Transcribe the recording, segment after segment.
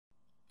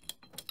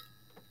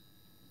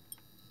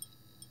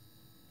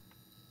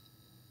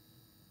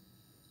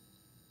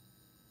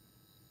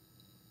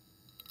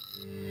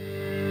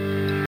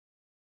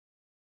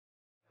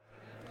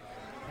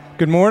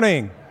Good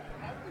morning.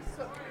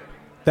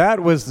 That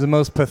was the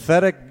most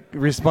pathetic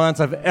response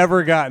I've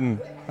ever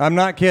gotten. I'm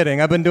not kidding.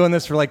 I've been doing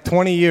this for like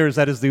 20 years.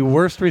 That is the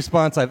worst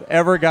response I've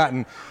ever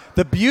gotten.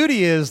 The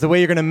beauty is the way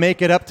you're going to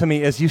make it up to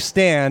me is you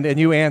stand and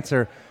you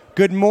answer,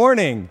 good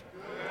morning.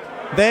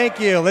 Thank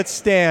you. Let's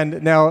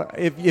stand. Now,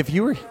 if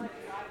you were,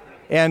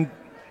 and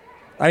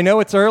I know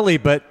it's early,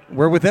 but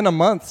we're within a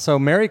month, so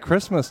Merry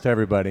Christmas to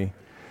everybody.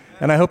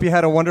 And I hope you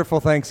had a wonderful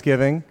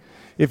Thanksgiving.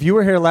 If you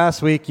were here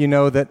last week, you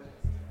know that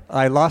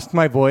I lost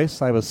my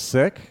voice. I was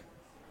sick.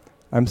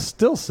 I'm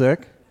still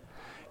sick.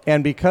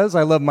 And because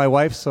I love my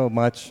wife so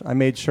much, I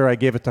made sure I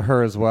gave it to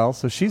her as well.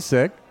 So she's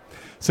sick.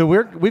 So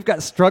we've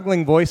got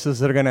struggling voices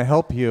that are going to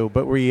help you,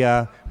 but we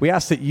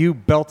ask that you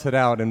belt it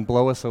out and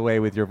blow us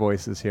away with your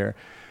voices here.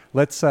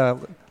 Let's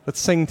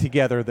sing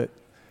together that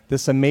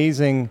this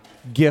amazing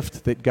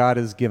gift that God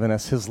has given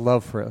us, His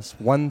love for us.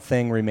 One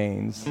thing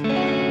remains.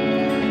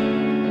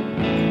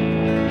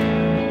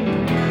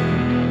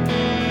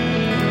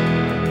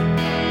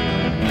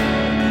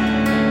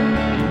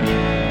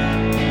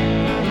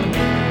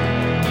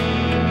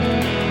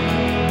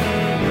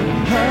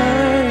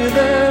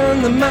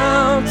 The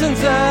mountains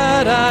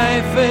that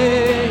I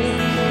face,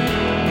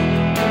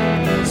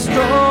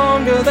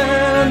 stronger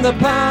than the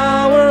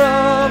power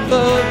of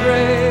the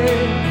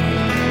grave,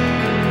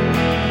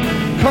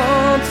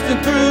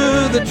 constant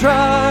through the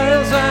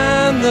trials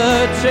and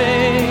the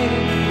change.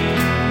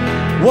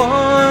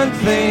 One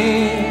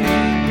thing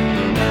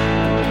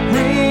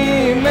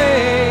remains,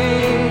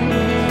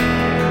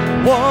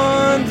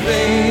 one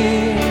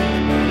thing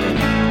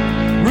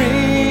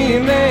remains.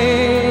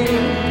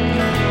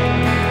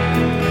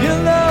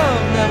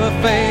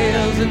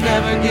 Fails and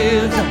never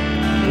gives up,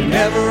 it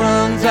never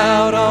runs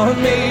out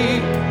on me.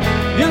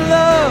 Your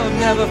love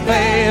never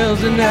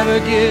fails and never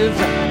gives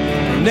up,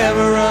 it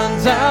never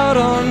runs out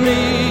on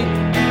me.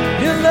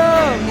 Your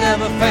love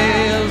never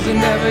fails and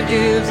never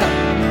gives up,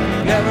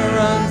 it never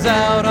runs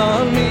out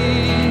on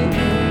me.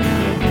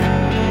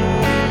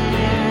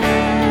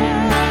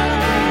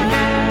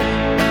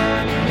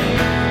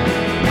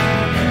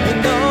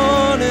 And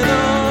on and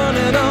on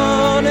and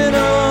on and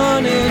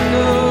on it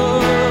goes.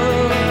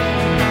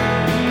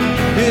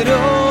 It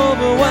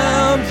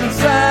overwhelms and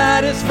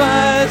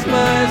satisfies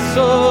my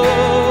soul,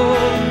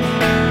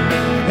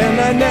 and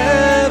I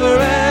never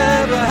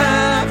ever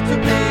have to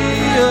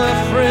be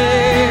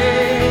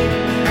afraid.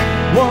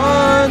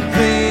 One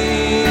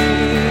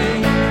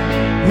thing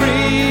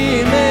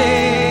remains.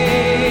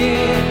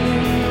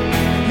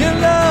 Your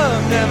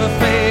love never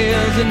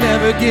fails, it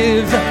never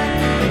gives up,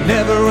 it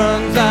never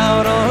runs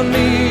out on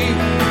me.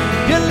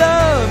 Your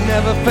love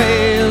never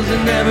fails,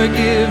 it never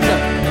gives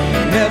up,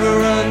 never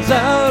runs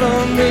out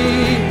on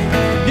me.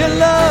 Your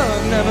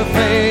love never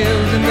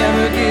fails and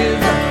never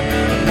gives up,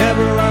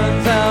 never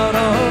runs out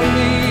on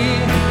me.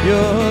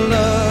 Your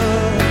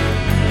love.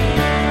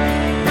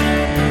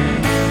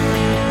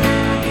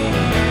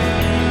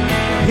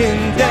 In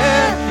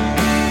death,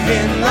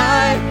 in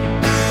life,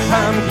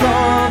 I'm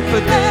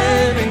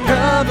confident and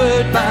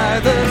covered by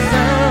the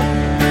sound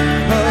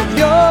of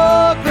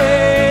your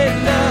great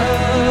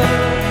love.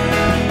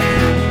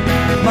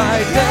 My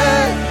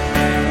death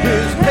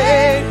is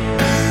paid.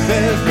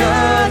 There's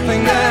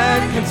nothing that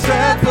can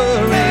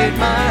separate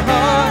my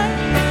heart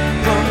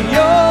from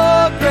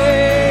your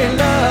great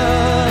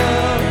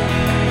love.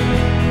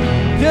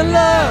 Your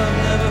love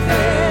never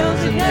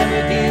fails, it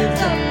never gives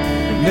up,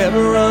 it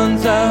never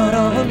runs out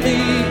on me.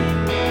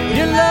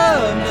 Your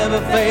love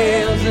never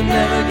fails, it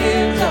never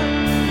gives up,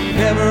 it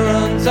never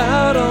runs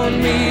out on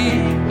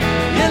me.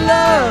 Your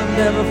love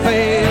never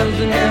fails,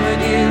 it never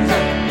gives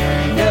up,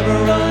 it never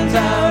runs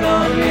out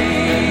on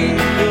me.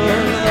 Your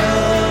love.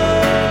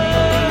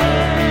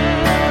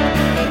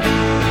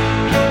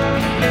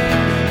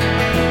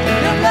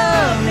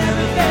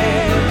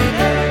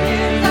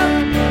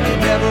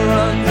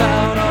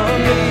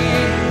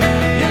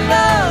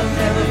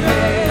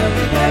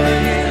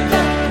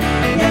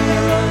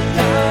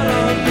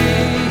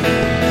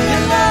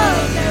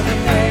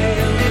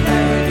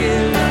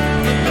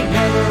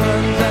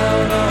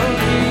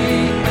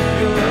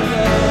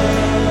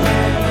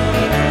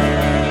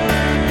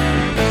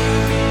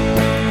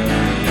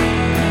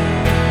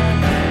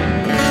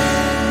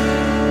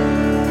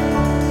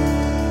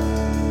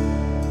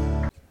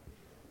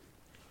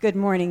 Good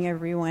morning,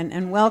 everyone,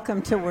 and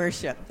welcome to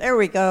worship. There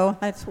we go.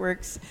 That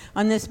works.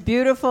 On this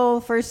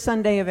beautiful first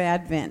Sunday of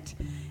Advent.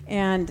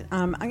 And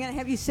I'm going to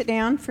have you sit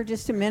down for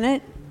just a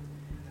minute.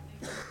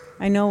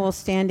 I know we'll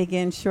stand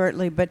again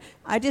shortly, but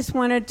I just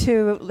wanted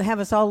to have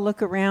us all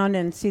look around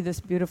and see this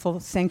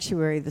beautiful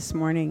sanctuary this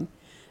morning.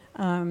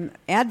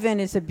 Advent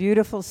is a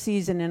beautiful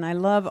season, and I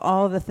love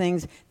all the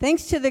things.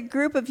 Thanks to the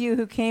group of you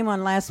who came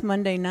on last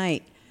Monday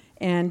night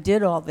and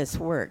did all this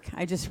work.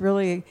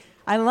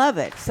 I love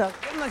it. So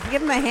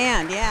give them a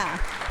hand, yeah.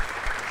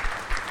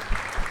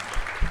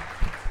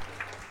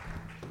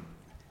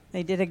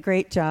 They did a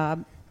great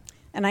job.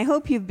 And I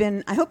hope you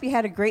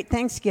had a great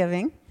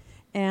Thanksgiving.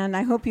 And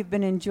I hope you've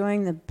been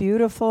enjoying the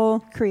beautiful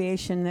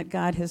creation that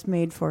God has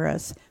made for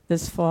us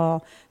this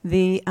fall.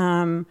 The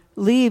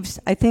leaves,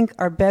 I think,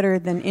 are better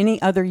than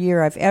any other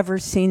year I've ever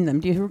seen them.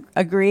 Do you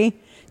agree?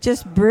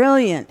 Just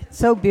brilliant.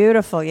 So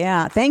beautiful.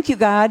 Yeah. Thank you,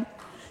 God.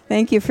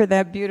 Thank you for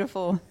that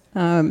beautiful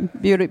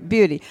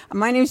beauty.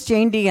 My name is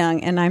Jane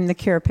DeYoung, and I'm the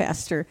care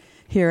pastor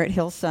here at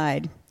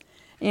Hillside.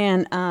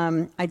 And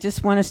I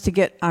just want us to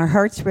get our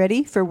hearts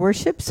ready for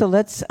worship. So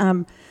let's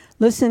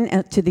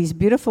listen to these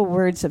beautiful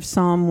words of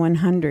Psalm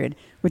 100,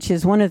 which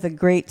is one of the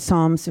great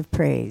psalms of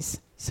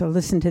praise. So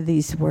listen to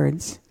these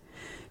words.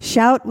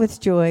 Shout with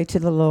joy to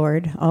the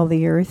Lord, all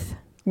the earth.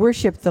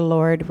 Worship the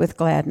Lord with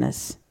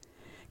gladness.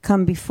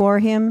 Come before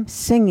him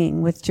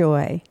singing with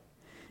joy.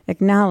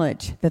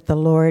 Acknowledge that the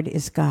Lord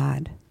is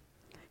God.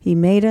 He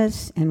made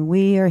us and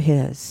we are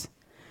his.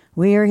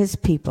 We are his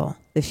people,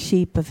 the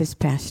sheep of his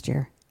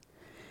pasture.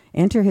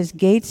 Enter his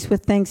gates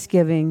with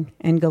thanksgiving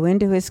and go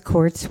into his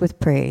courts with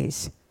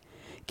praise.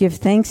 Give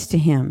thanks to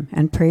him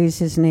and praise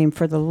his name,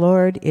 for the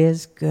Lord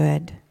is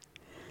good.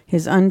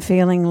 His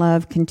unfailing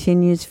love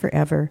continues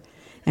forever,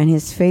 and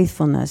his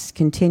faithfulness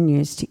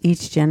continues to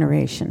each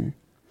generation.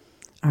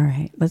 All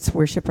right, let's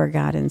worship our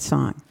God in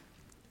song.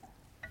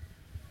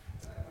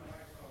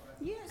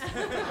 Yes.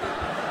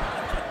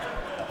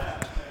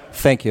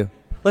 Thank you.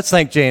 Let's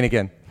thank Jane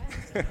again.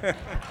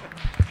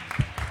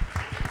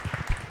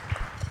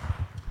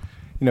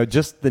 You know,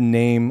 just the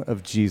name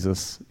of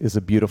Jesus is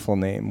a beautiful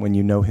name when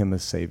you know him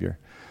as Savior.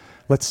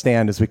 Let's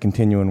stand as we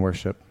continue in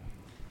worship.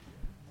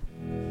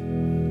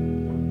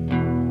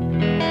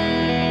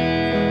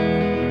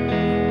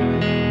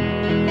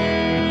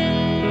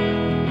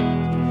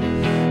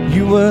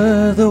 You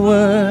were the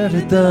Word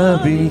at the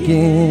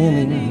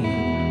beginning,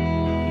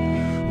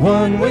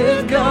 one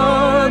with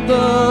God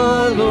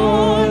the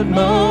Lord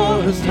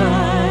Most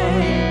High.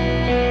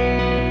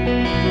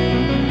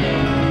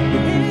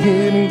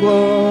 Hidden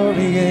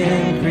glory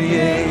in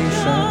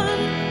creation,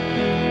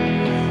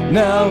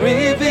 now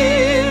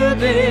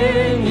revealed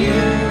in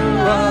you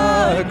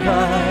are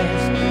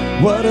Christ.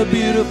 What a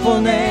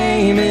beautiful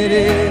name it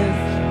is,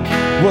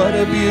 what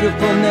a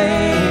beautiful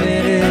name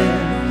it is,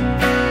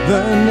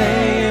 the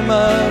name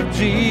of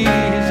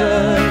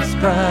Jesus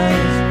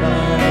Christ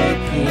my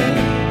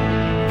King.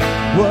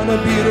 What a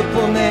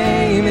beautiful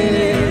name it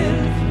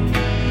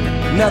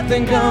is,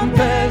 nothing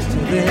compares to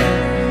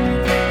this.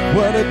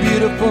 What a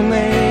beautiful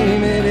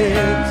name it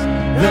is,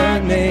 the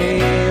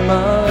name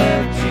of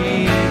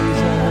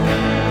Jesus.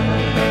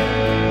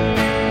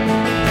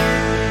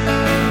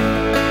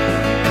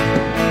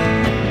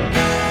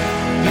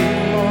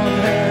 Deep on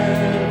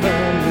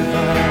heaven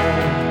divine,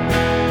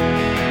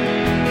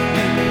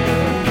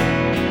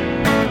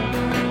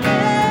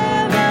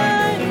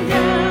 heaven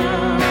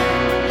down,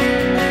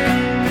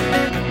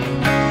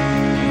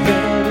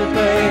 filled with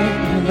faith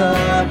and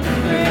love to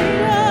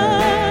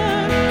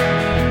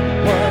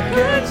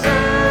could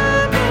separate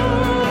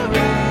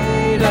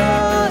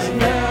us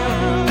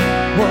now?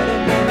 What a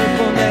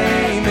wonderful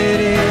name it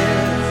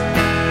is,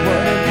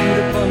 what a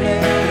beautiful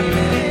name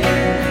it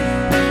is,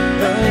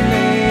 the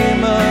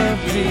name of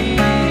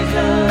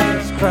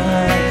Jesus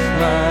Christ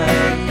my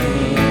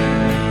King.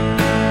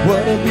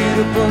 What a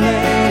beautiful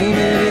name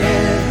it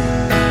is,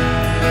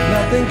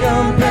 nothing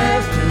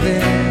compares to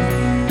this.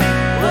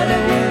 What a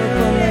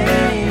wonderful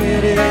name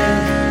it is,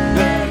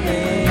 the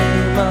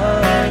name of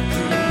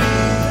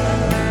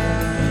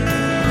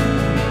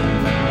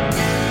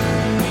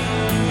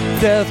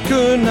death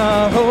could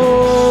not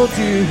hold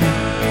you, the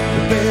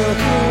veil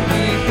could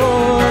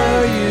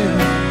before you,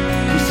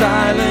 the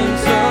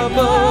silence of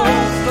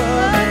both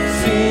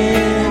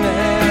sin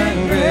and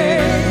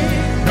grave.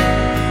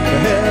 The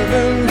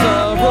heavens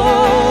are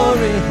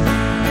roaring,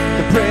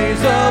 the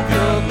praise of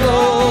your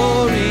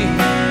glory,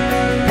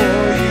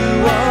 for you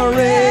are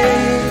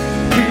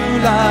raised to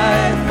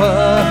life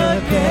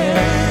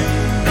again.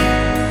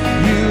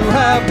 You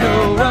have no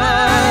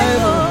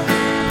rival,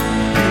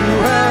 you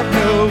have no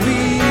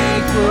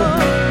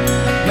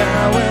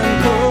now and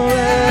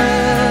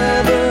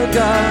forever,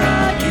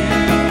 God, you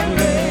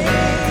reign.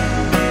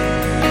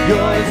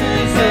 Yours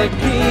is the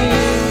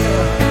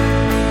kingdom,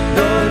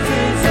 yours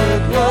is the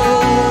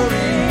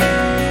glory,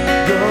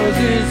 yours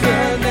is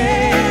the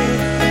name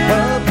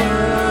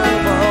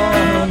above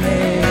all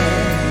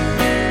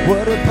names.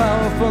 What a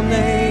powerful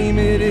name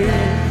it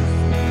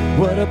is,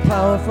 what a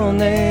powerful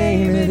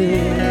name it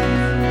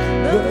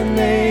is, the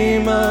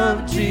name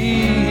of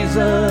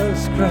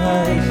Jesus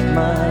Christ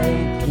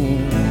my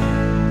King.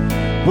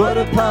 What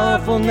a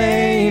powerful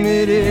name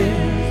it is,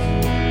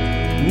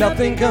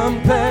 nothing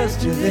compares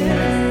to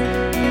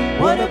this.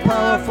 What a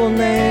powerful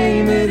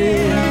name it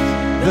is,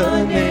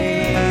 the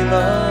name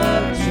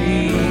of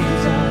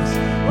Jesus.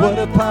 What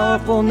a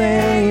powerful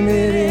name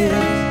it is,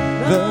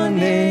 the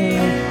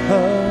name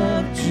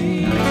of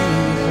Jesus.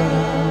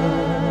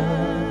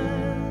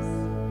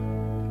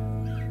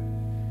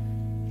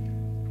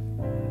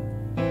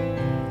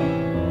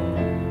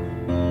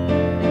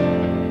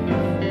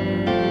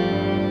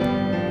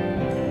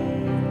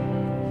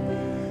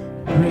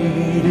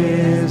 Great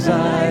is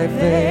thy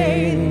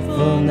faithfulness.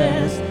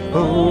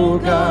 Oh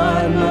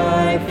God,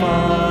 my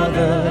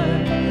Father,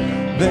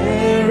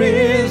 there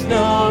is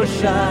no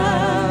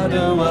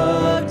shadow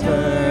of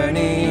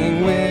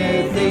turning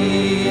with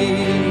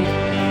thee.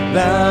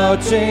 Thou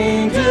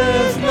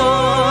changest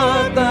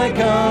not, thy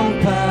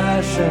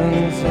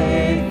compassions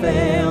they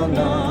fail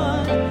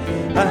not.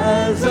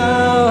 As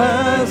thou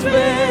hast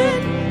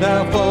been,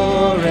 thou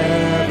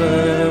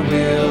forever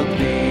wilt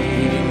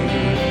be.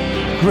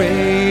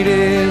 Great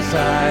is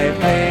thy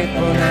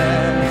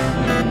faithfulness,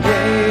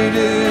 great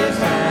is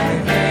thy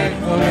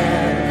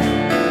faithfulness.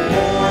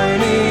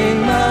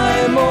 Morning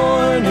by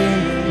morning,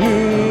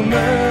 new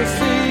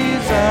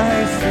mercies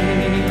I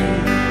see.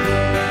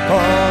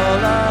 All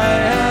I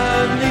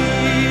have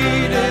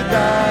needed,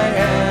 thy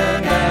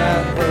hand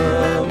hath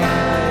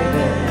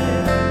provided.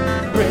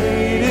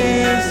 Great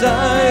is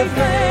thy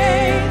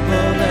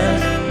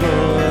faithfulness,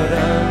 Lord,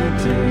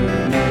 unto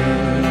me.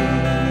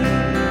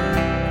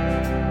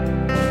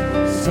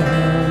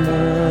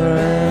 Summer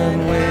and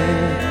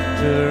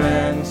winter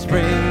and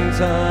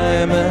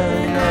springtime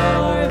and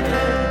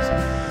harvest,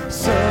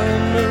 sun,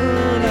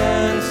 moon,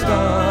 and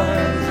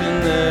stars in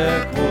their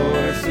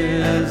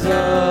courses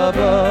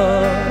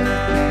above,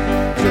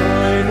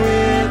 join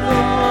with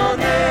all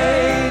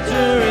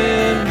nature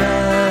in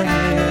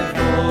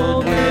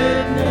manifold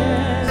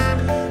witness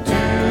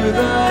to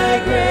thy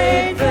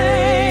great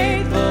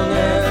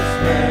faithfulness,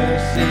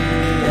 mercy,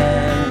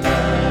 and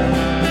love.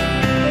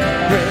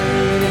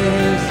 Great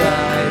is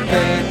thy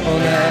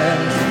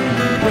faithfulness,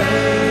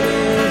 great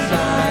is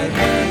thy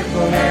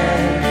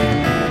faithfulness.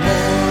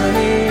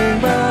 Morning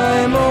by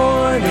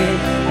morning,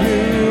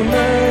 new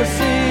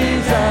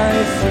mercies I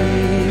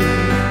see.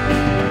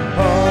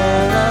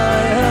 All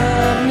I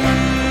have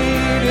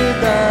needed,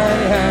 thy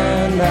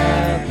hand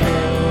hath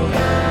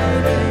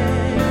provided.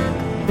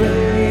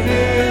 Great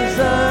is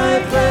thy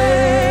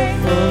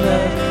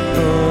faithfulness,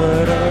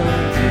 Lord,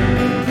 unto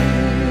me.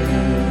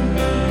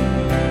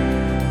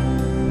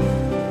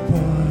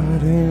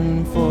 Pardon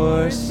for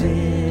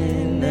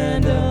sin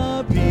and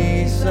a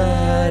peace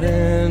that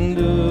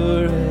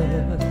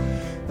endureth,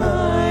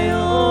 thy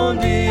own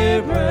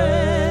dear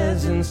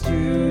presence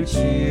to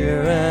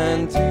cheer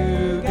and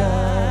to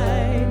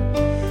guide,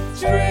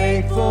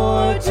 strength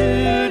for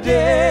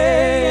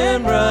today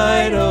and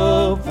bright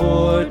hope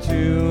for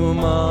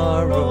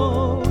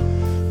tomorrow,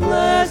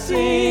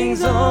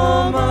 blessings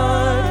all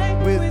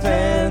mine with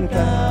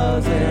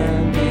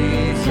 10,000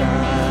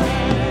 besides.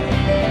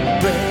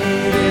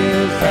 Great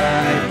is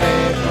thy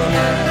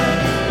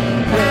faithfulness,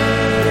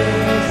 great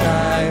is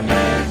thy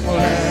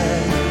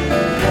faithfulness.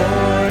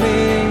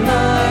 Morning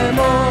by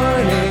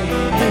morning,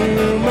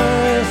 new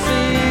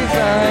mercies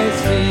I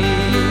see.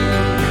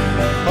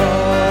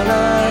 All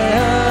I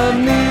have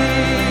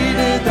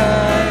needed,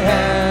 thy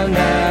hand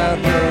hath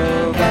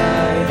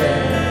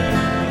provided.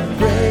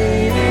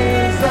 Great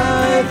is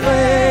thy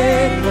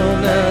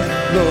faithfulness,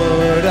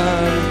 Lord,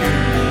 unto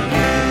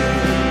me.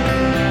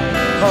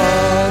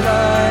 All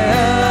I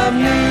have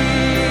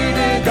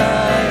needed,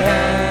 thy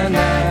hand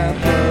hath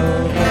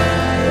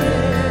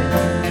provided.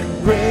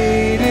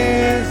 Great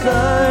is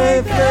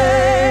thy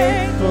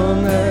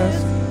faithfulness,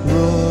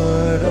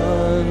 Lord,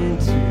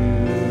 unto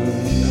me.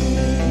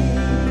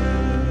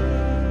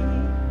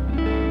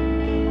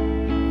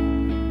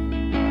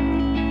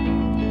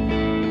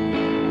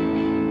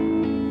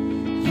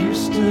 You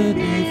stood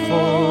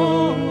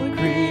before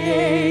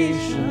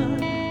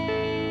creation,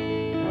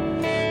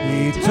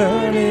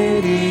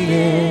 eternity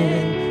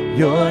in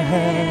your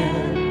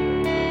hand.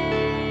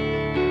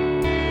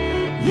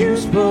 You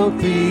spoke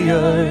the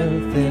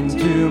earth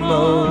into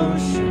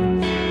motion,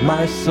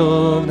 my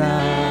soul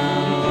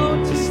now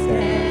to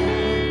stand.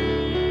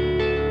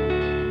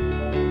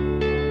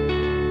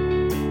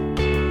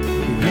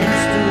 You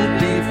stood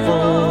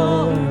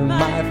before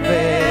my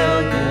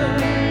failure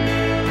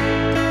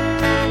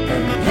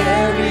and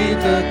carried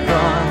the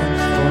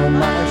cross for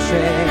my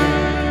shame.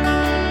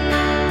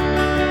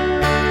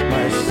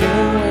 My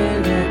sin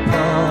went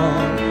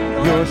upon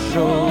your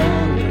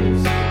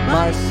shoulders,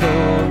 my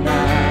soul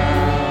now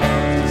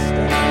to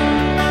stand.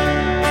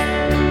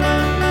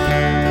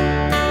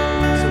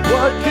 So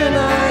what can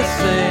I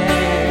say?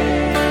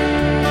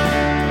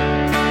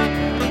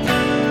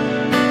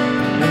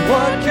 And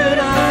what can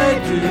I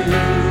do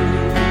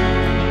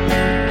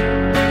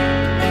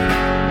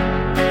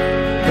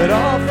but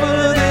offer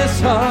this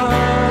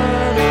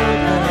heart of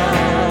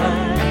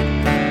mine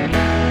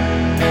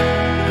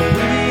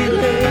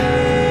completely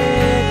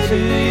to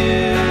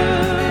you?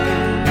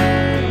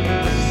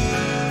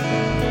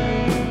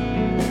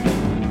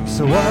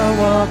 So I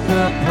walk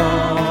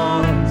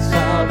upon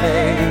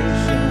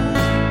salvation,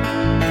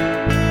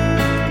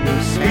 the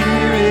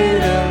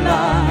Spirit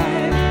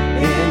alive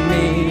in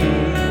me.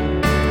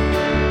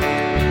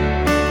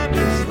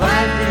 This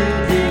life you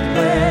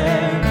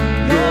declare,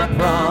 your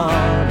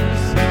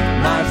promise,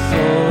 my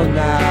soul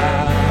now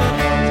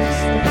to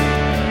stand.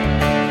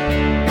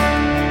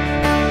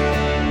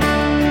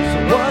 So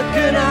what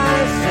can I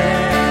say?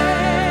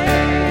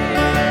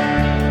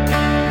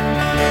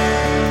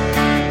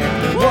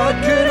 What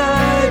can I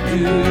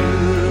do?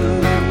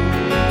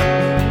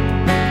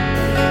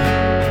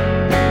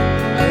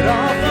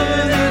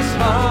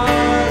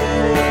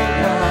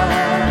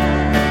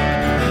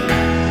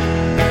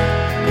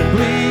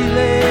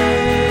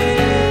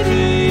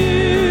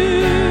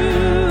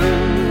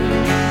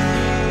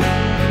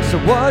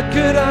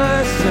 could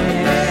I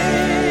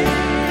say?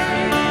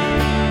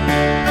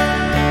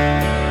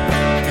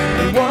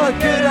 And what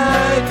could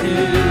I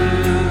do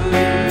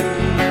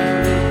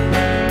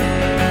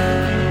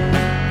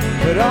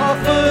but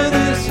offer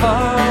this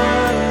heart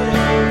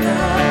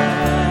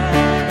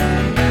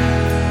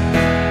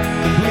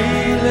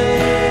completely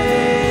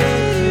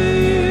to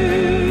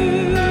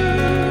you?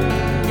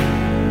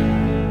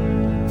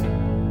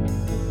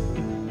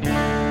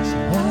 So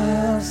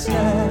I'll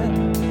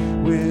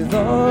stand with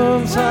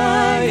arms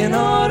high and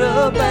heart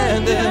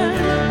abandoned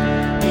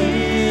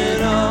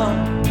in awe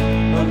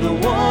of the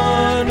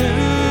one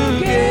who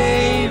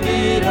gave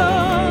it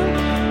all.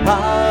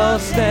 I'll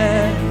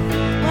stand,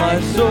 my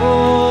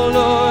soul,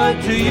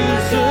 Lord, to you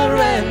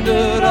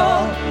surrendered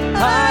all.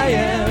 I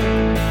am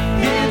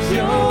is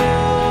yours.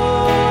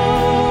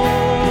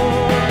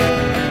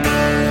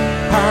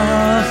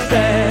 I'll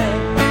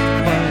stand,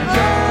 my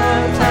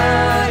arms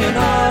high and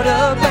heart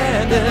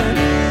abandoned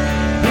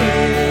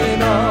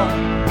in awe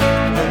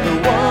of the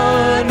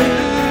one who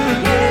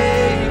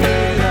gave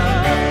it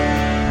all.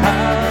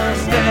 I'll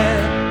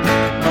stand,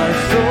 my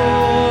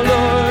soul,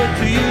 Lord,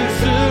 to you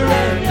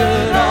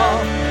surrendered all.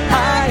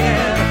 I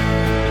am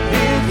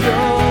is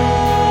yours.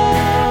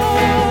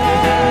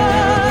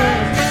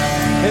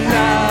 And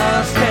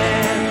I'll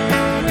stand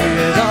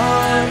with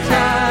arms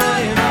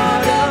high and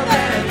heart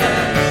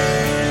abandoned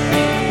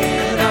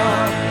in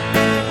awe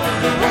of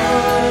the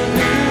one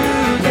who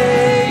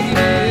gave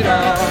it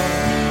all.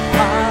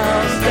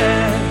 I'll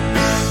stand,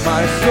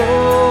 my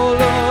soul,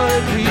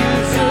 Lord, to you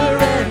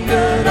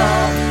surrendered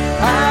all.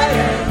 I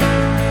am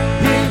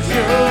is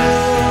yours.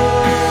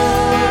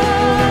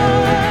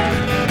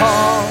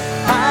 All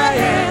I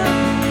am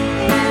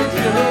is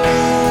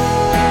yours.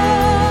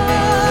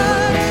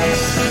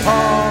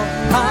 All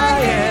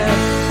I am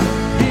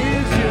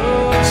is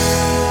yours.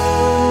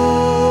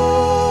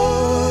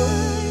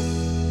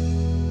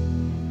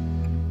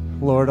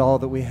 Lord, all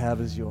that we have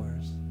is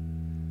yours.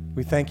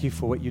 We thank you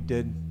for what you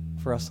did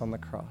for us on the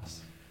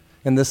cross.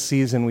 In this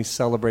season, we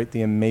celebrate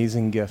the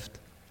amazing gift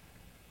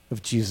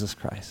of Jesus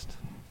Christ.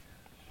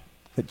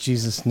 That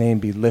Jesus' name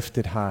be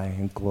lifted high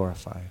and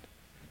glorified.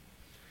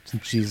 It's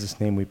in Jesus'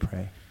 name we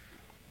pray.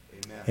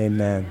 Amen.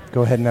 Amen.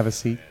 Go ahead and have a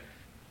seat.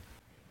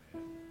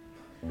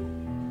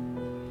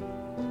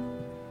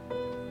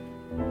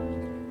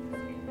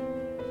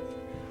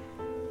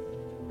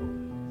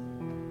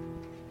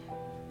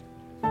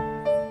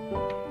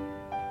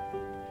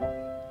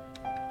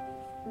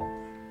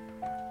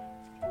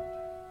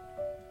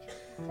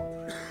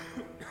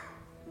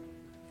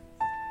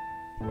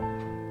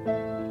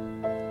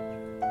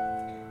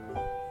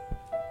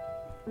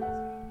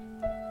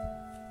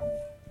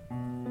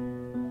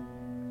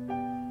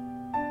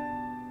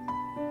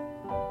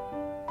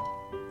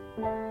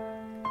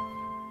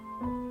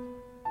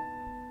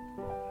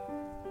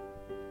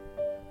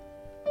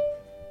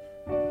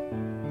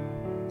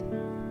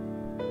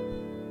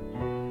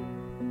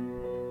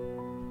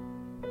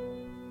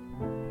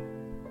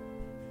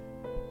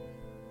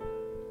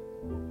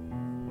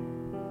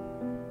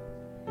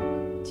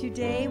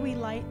 Today we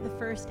light the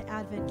first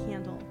Advent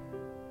candle.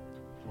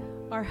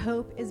 Our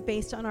hope is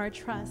based on our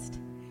trust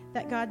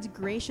that God's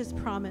gracious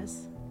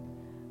promise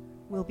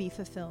will be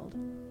fulfilled.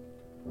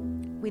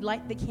 We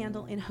light the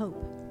candle in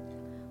hope,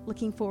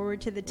 looking forward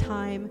to the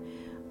time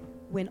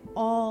when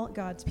all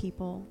God's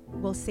people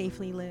will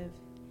safely live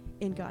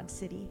in God's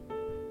city.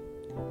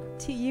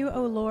 To you,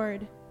 O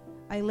Lord,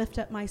 I lift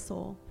up my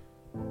soul.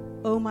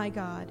 O my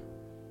God,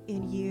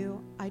 in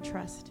you I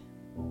trust.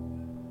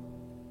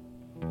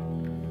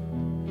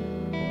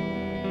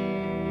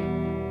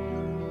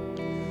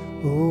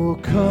 Oh,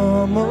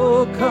 come,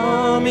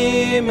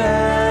 Emmanuel,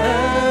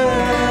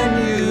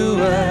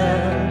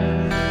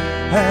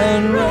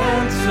 and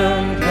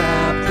ransom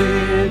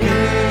captive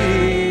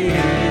Israel,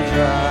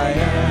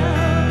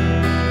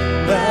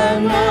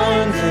 that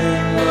mourns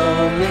in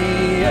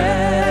lonely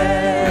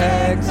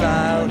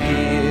exile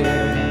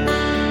here,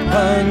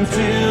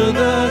 until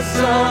the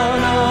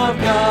Son of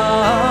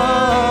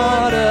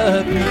God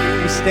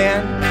appear.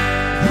 Stand,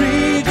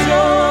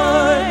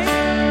 rejoice,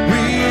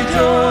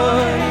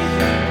 rejoice.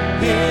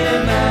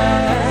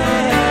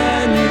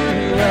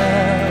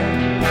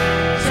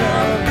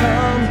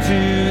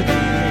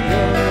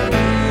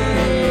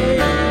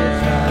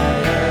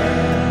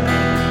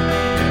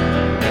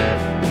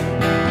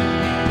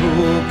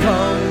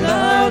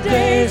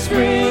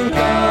 Spring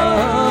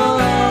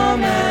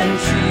come and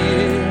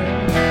cheer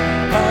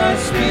our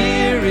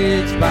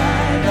spirits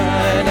by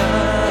thine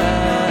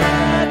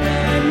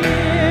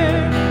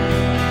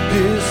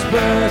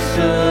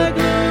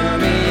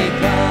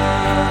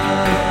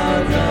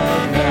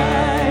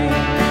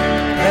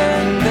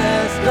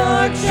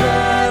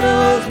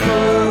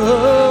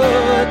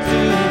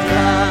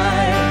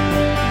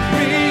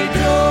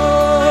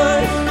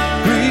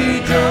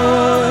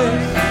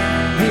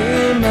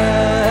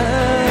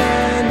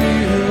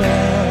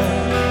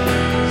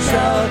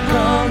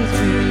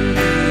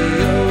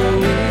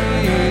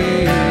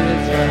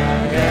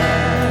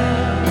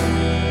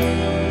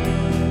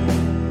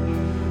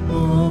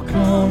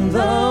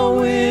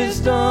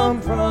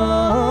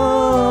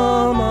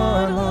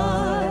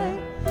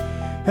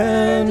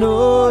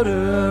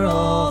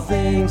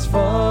things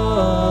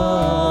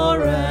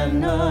far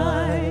and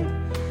nigh,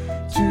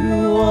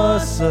 to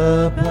us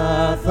a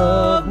path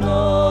of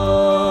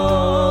knowledge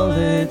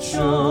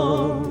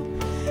show,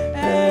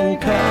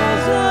 and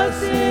calls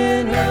us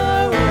in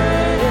her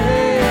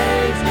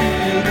ways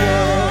to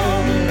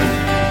go.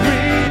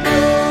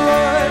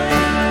 Rejoice,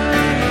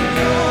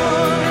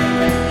 rejoice,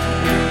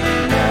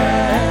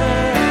 Emmanuel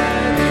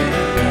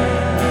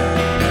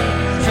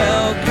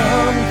shall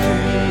come to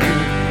you,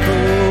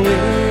 O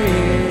Israel.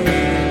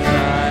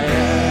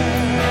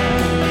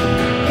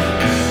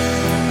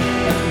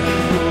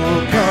 Who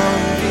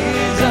come,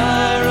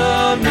 desire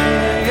of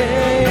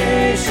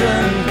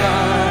nations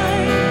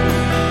blind,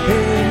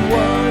 in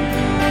what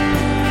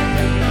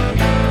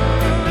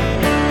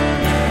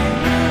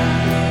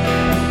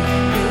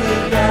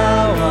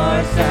thou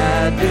art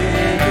sad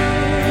divisions,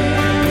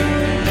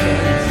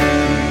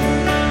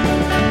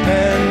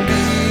 and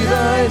be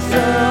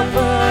thyself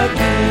a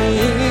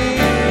king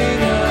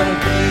of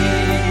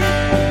kings.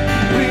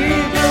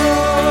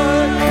 Rejoice,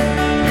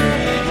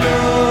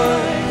 rejoice,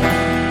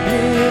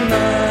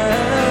 Emmanuel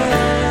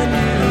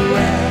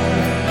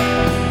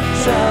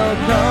shall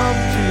come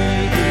to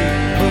thee,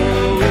 O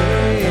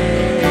Israel.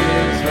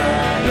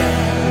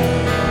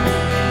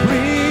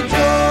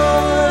 Rejoice,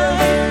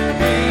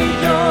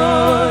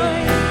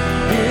 rejoice,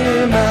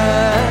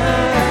 Emmanuel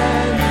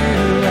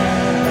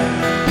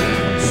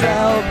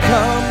shall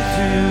come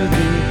to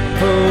thee,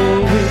 O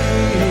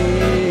Israel.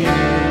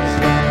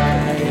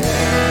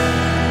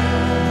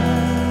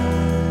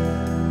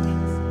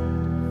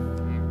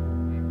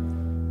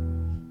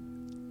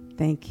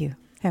 Thank you.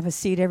 Have a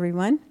seat,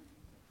 everyone.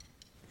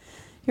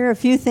 Here are a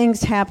few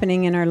things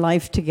happening in our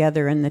life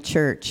together in the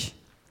church.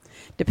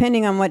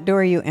 Depending on what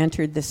door you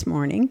entered this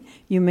morning,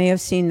 you may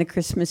have seen the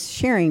Christmas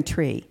sharing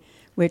tree,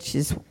 which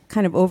is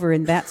kind of over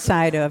in that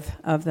side of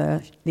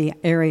the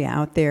area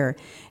out there.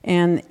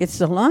 And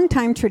it's a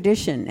long-time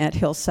tradition at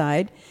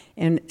Hillside,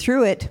 and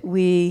through it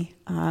we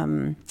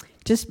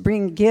just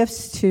bring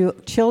gifts to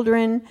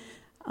children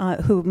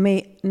who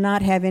may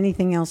not have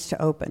anything else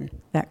to open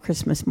that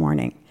Christmas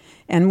morning.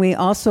 And we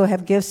also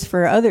have gifts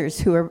for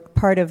others who are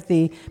part of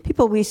the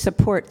people we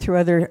support through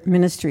other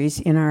ministries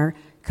in our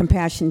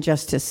Compassion,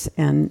 Justice,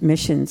 and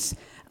Missions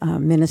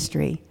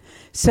ministry.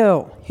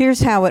 So here's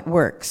how it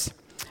works.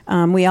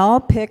 We all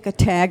pick a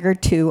tag or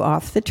two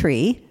off the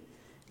tree,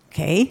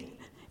 okay?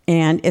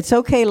 And it's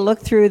okay to look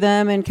through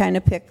them and kind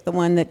of pick the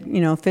one that,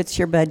 fits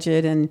your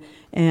budget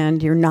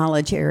and your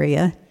knowledge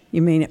area.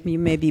 You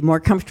may be more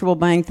comfortable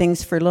buying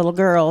things for little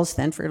girls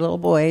than for little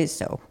boys,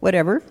 so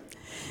whatever.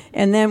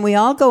 And then we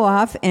all go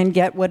off and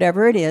get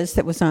whatever it is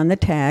that was on the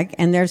tag,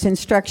 and there's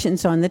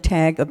instructions on the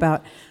tag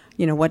about,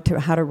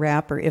 how to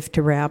wrap or if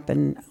to wrap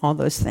and all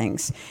those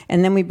things.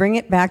 And then we bring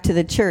it back to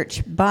the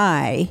church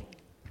by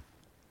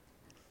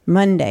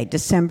Monday,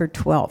 December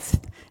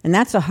 12th. And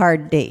that's a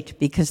hard date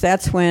because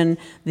that's when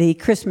the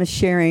Christmas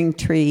Sharing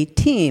Tree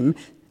team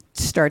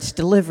starts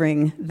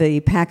delivering the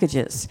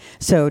packages.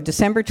 So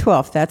December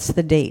 12th, that's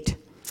the date.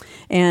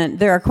 And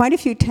there are quite a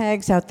few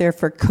tags out there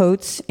for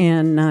coats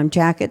and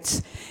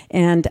jackets.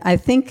 And I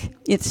think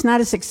it's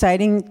not as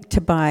exciting to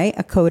buy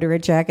a coat or a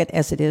jacket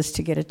as it is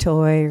to get a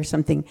toy or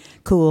something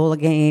cool, a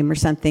game or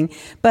something.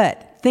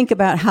 But think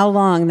about how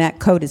long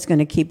that coat is going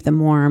to keep them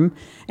warm.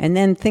 And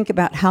then think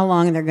about how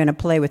long they're going to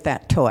play with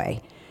that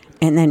toy.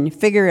 And then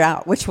figure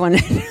out which one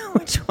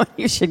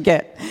you should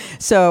get.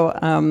 So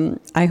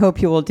I hope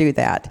you will do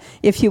that.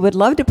 If you would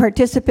love to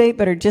participate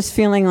but are just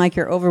feeling like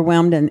you're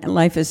overwhelmed and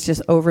life is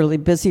just overly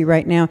busy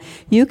right now,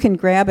 you can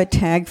grab a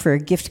tag for a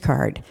gift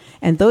card.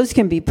 And those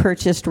can be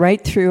purchased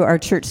right through our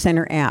Church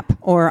Center app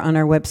or on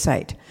our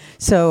website.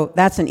 So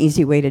that's an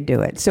easy way to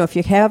do it. So if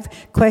you have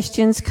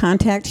questions,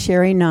 contact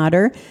Sherry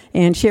Nodder.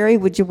 And Sherry,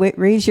 would you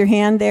raise your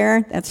hand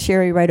there? That's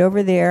Sherry right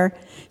over there.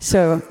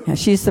 So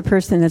she's the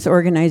person that's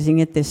organizing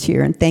it this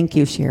year, and thank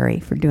you, Sherry,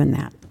 for doing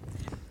that.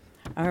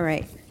 All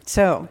right,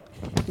 so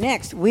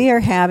next we are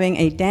having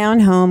a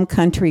Down Home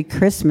Country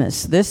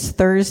Christmas this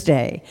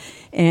Thursday,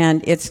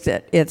 and it's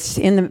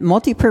in the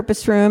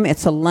multipurpose room.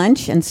 It's a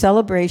lunch and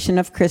celebration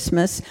of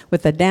Christmas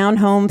with a down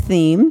home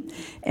theme,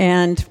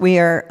 and we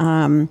are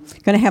going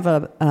to have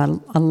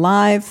a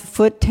live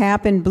foot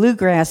tap and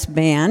bluegrass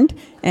band.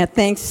 And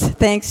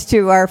thanks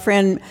to our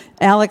friend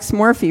Alex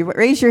Morphy.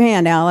 Raise your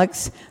hand,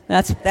 Alex.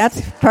 That's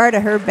part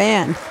of her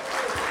band.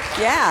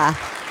 Yeah.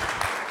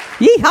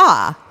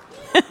 Yeehaw.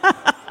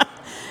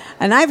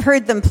 And I've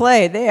heard them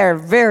play. They are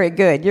very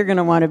good. You're going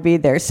to want to be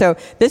there. So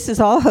this is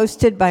all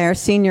hosted by our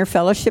senior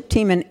fellowship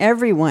team, and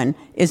everyone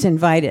is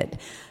invited.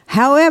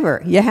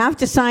 However, you have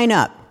to sign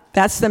up.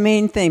 That's the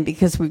main thing,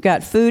 because we've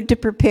got food to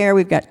prepare,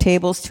 we've got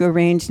tables to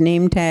arrange,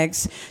 name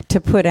tags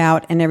to put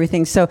out, and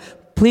everything. So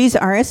please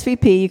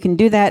RSVP. You can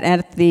do that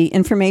at the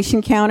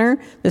information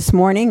counter this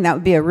morning. That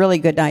would be a really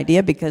good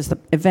idea because the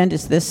event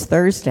is this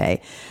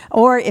Thursday.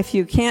 Or if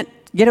you can't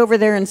get over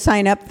there and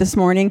sign up this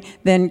morning,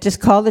 then just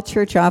call the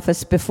church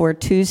office before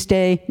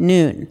Tuesday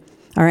noon.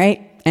 All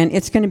right? And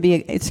it's going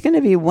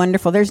to be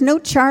wonderful. There's no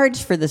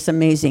charge for this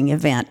amazing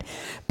event,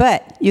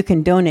 but you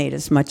can donate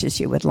as much as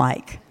you would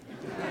like.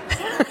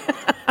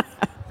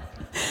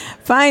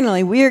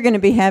 Finally, we are going to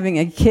be having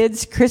a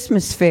kids'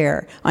 Christmas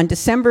fair on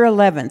December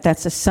 11th.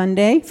 That's a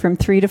Sunday from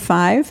 3 to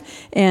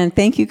 5. And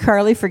thank you,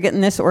 Carly, for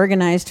getting this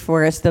organized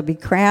for us. There'll be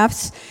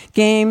crafts,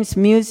 games,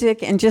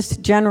 music, and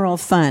just general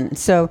fun.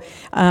 So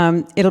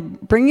it'll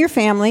bring your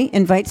family,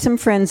 invite some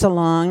friends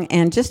along,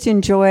 and just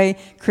enjoy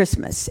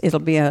Christmas. It'll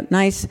be a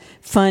nice,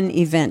 fun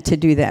event to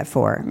do that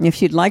for. And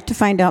if you'd like to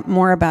find out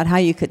more about how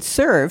you could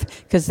serve,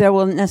 because there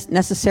will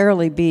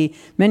necessarily be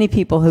many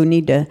people who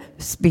need to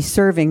be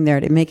serving there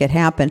to make it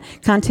happen,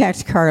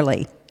 contact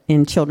Carly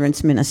in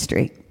Children's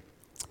Ministry.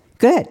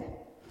 Good.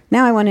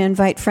 Now I want to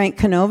invite Frank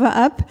Canova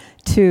up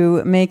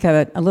to make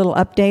a little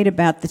update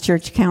about the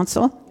church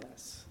council.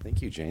 Yes,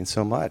 thank you, Jane,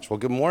 so much. Well,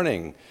 good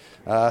morning,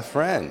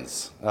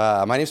 friends.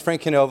 My name is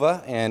Frank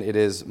Canova, and it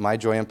is my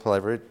joy and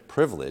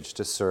privilege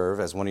to serve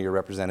as one of your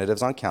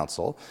representatives on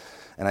council.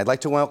 And I'd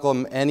like to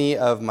welcome any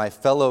of my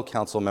fellow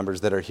council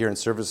members that are here in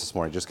service this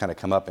morning. Just kind of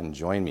come up and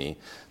join me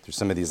through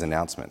some of these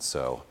announcements.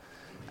 So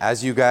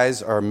as you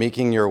guys are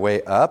making your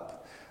way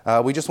up,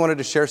 we just wanted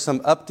to share some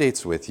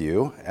updates with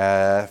you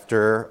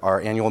after our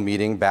annual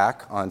meeting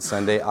back on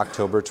Sunday,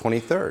 October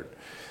 23rd.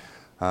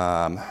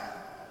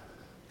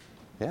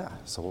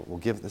 So we'll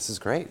give, this is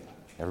great.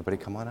 Everybody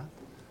come on up.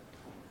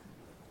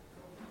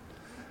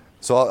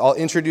 So I'll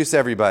introduce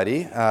everybody.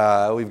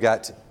 We've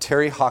got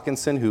Terry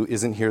Hawkinson, who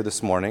isn't here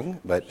this morning,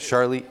 but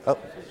Charlie,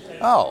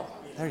 oh,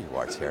 there you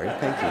are, Terry.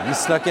 Thank you. You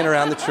snuck in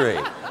around the tree.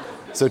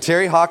 So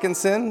Terry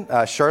Hawkinson,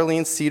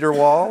 Charlene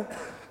Cedarwall,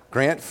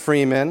 Grant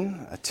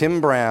Freeman, Tim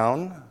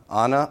Brown,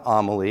 Anna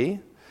Amelie,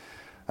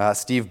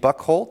 Steve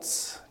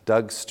Buckholtz,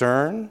 Doug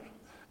Stern,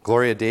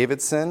 Gloria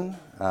Davidson,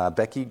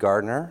 Becky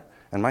Gardner,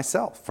 and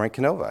myself, Frank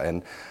Canova.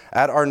 And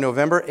at our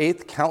November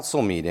 8th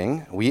council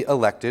meeting, we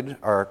elected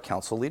our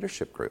council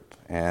leadership group.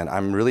 And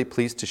I'm really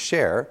pleased to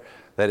share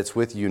that it's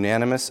with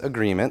unanimous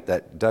agreement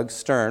that Doug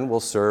Stern will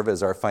serve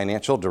as our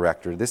financial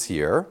director this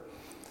year.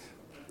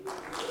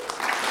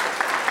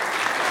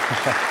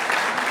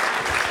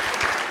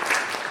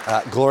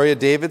 Gloria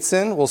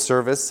Davidson will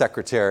serve as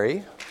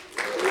secretary.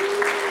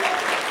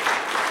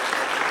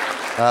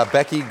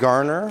 Becky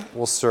Garner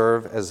will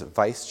serve as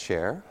vice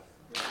chair.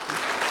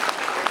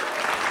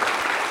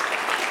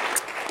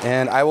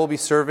 And I will be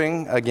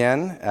serving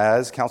again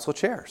as council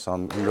chair, so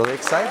I'm really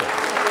excited.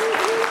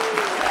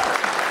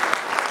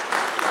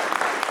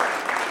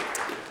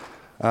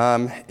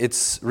 I'm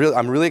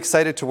really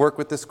excited to work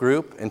with this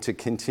group and to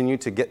continue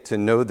to get to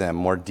know them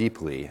more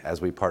deeply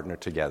as we partner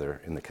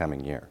together in the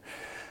coming year.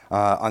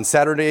 On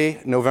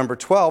Saturday, November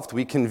 12th,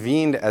 we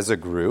convened as a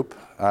group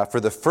for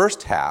the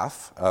first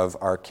half of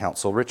our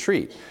council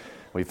retreat.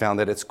 We found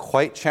that it's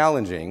quite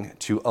challenging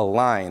to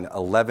align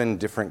 11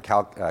 different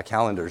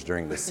calendars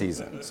during this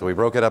season, so we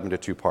broke it up into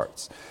two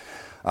parts.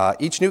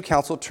 Each new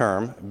council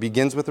term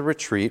begins with a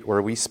retreat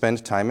where we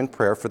spend time in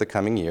prayer for the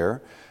coming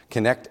year,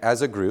 connect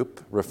as a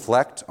group,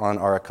 reflect on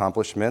our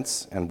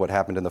accomplishments and what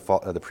happened in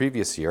the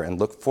previous year, and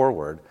look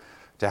forward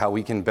to how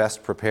we can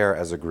best prepare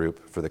as a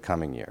group for the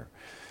coming year.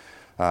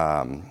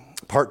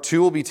 Part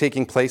 2 will be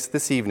taking place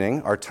this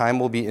evening. Our time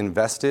will be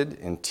invested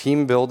in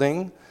team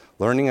building,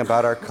 learning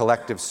about our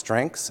collective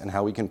strengths and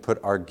how we can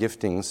put our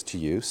giftings to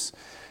use,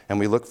 and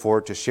we look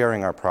forward to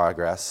sharing our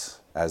progress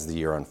as the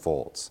year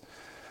unfolds.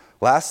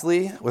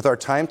 Lastly, with our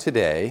time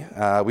today,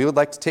 we would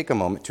like to take a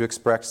moment to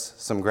express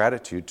some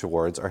gratitude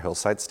towards our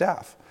Hillside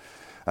staff.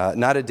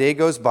 Not a day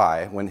goes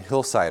by when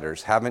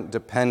Hillsiders haven't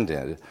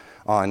depended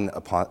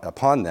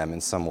upon them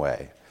in some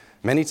way,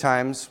 many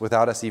times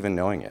without us even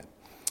knowing it.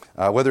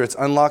 Whether it's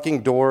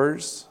unlocking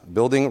doors,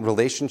 building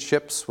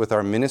relationships with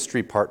our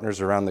ministry partners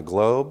around the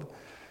globe,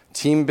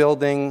 team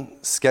building,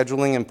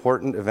 scheduling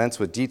important events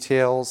with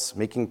details,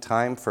 making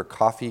time for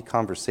coffee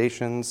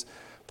conversations,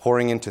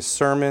 pouring into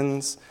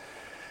sermons,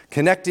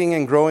 connecting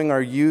and growing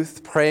our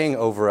youth, praying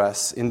over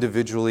us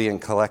individually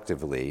and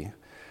collectively,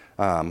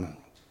 and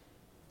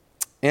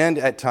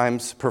at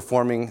times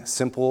performing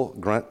simple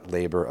grunt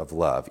labor of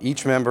love.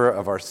 Each member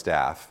of our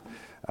staff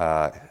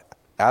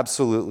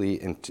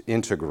absolutely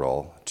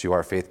integral to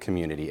our faith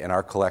community and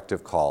our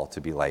collective call to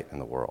be light in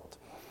the world.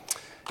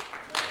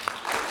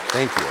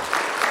 Thank you.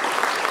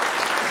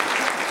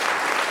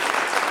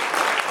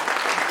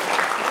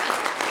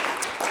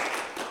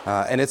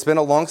 And it's been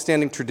a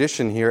long-standing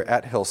tradition here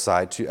at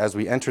Hillside as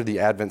we enter the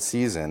Advent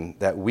season,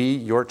 that we,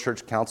 your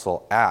church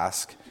council,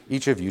 ask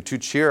each of you to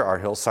cheer our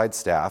Hillside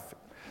staff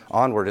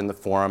onward in the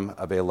form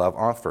of a love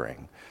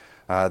offering.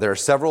 There are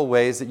several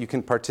ways that you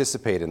can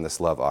participate in this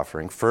love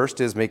offering.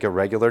 First is make a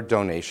regular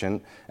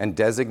donation and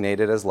designate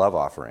it as love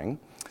offering.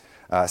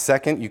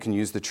 Second, you can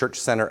use the Church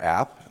Center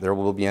app. There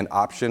will be an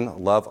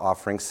option love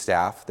offering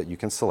staff that you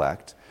can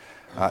select.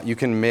 You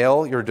can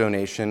mail your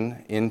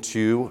donation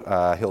into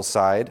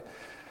Hillside.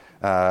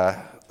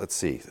 Let's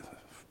see.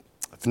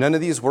 If none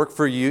of these work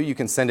for you, you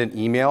can send an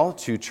email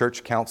to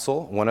Church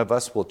Council. One of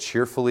us will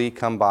cheerfully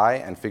come by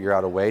and figure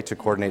out a way to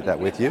coordinate that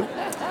with you.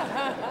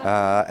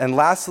 And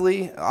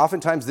lastly,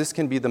 oftentimes this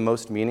can be the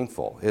most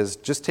meaningful, is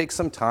just take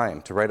some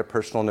time to write a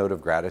personal note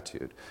of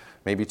gratitude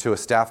maybe to a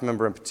staff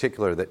member in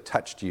particular that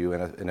touched you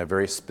in a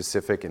very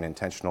specific and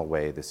intentional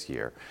way this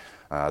year.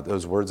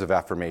 Those words of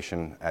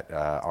affirmation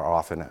are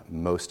often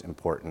most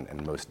important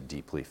and most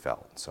deeply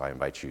felt. So I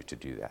invite you to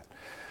do that.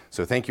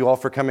 So thank you all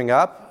for coming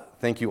up.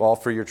 Thank you all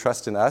for your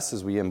trust in us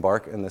as we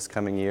embark in this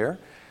coming year.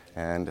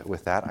 And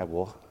with that, I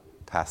will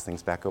pass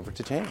things back over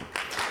to Jane.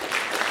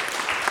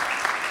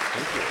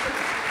 Thank you.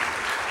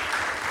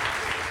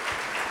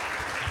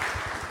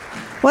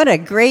 What a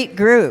great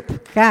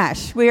group.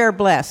 Gosh, we are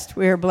blessed.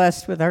 We are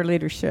blessed with our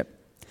leadership.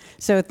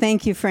 So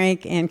thank you,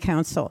 Frank and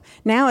Council.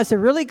 Now is a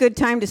really good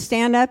time to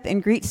stand up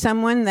and greet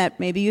someone that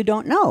maybe you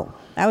don't know.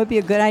 That would be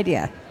a good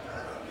idea.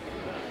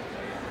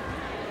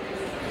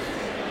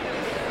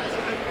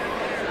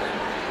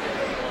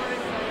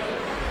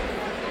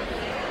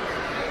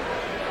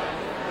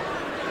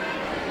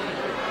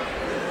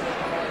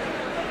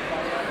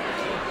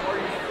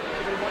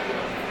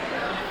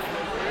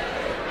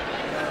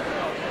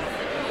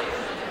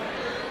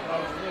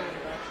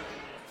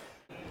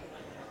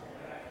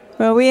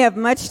 Well, we have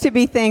much to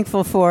be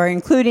thankful for,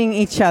 including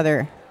each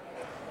other.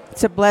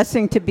 It's a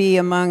blessing to be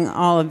among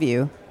all of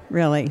you,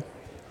 really.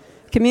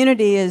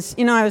 Community is,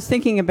 I was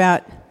thinking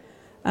about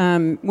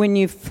when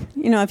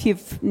if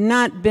you've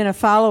not been a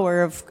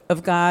follower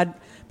of God,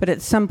 but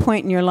at some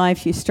point in your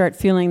life you start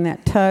feeling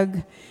that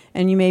tug,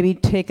 and you maybe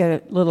take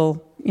a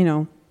little,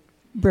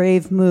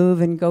 brave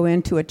move and go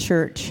into a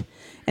church.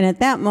 And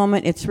at that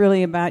moment, it's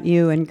really about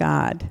you and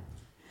God.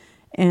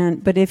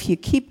 But if you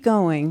keep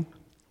going,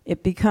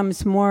 it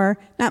becomes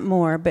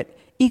but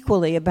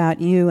equally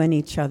about you and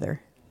each other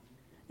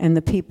and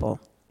the people.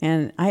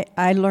 And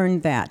I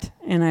learned that,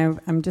 and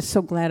I'm just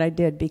so glad I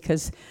did,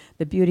 because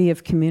the beauty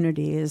of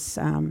community is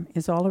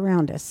all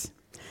around us.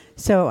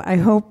 So I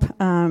hope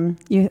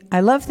I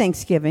love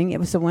Thanksgiving. It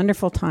was a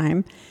wonderful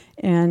time,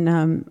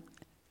 and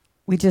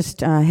we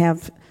just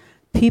have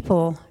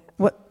people.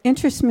 What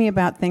interests me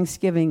about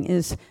Thanksgiving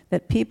is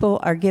that people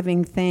are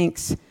giving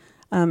thanks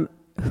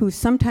who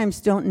sometimes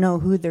don't know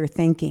who they're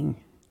thanking.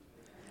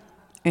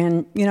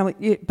 And,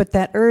 but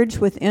that urge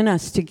within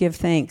us to give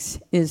thanks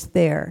is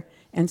there.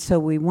 And so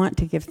we want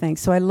to give thanks.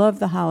 So I love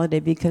the holiday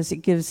because it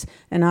gives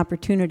an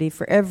opportunity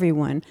for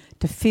everyone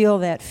to feel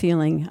that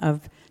feeling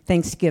of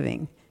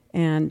Thanksgiving.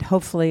 And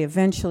hopefully,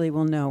 eventually,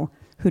 we'll know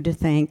who to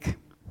thank.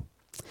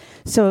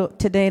 So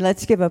today,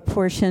 let's give a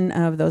portion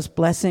of those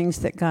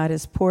blessings that God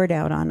has poured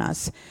out on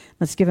us.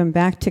 Let's give them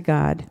back to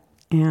God.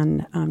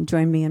 And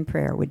join me in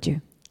prayer, would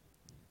you?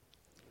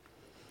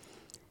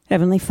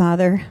 Heavenly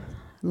Father,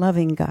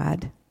 loving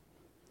God,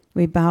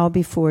 we bow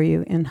before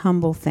you in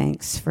humble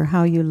thanks for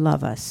how you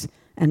love us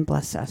and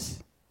bless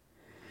us.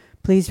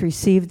 Please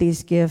receive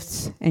these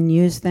gifts and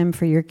use them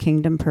for your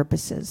kingdom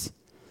purposes.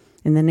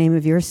 In the name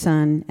of your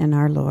Son and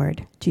our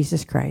Lord,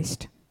 Jesus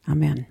Christ.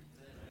 Amen.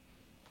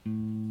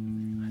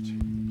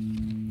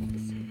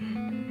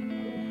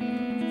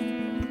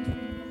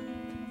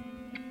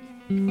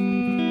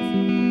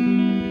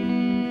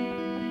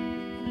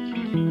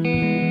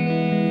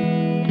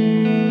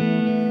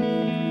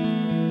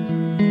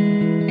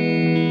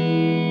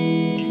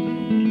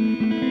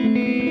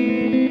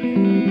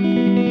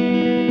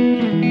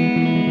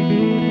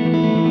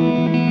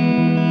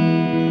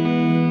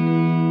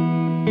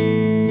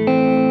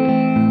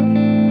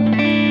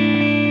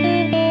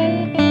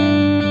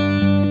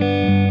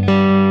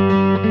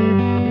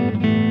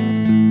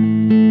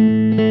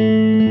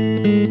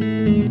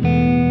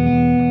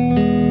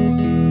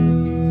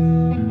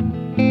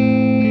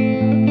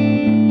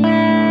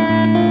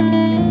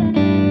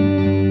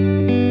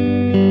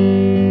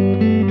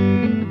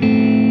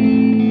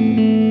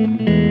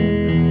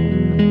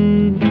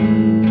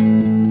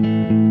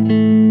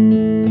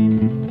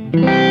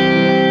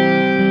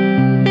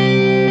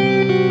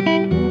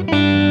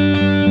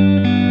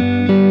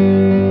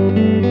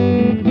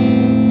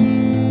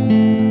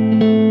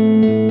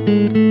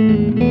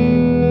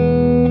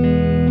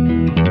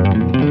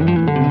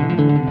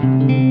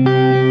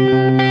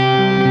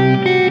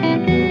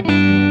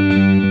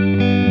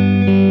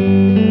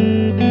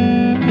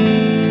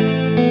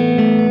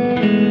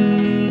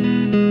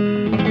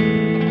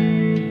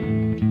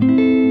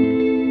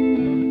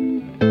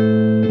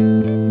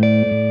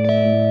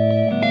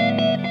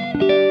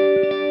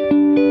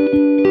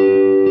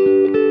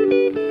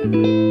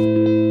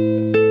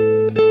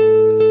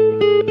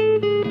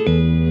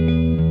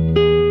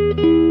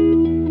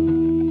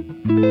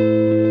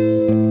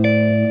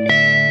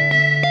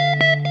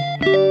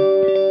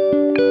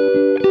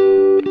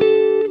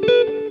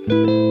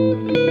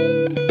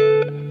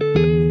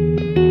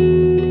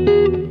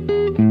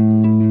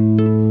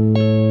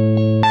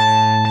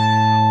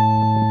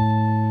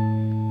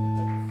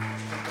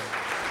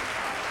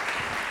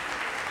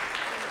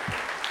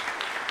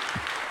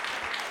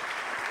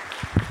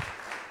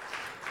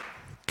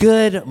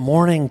 Good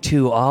morning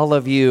to all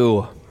of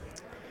you.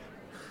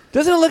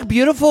 Doesn't it look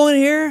beautiful in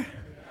here?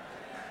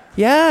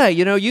 Yeah,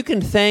 you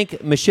can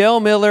thank Michelle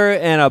Miller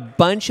and a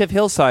bunch of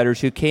Hillsiders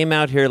who came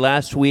out here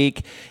last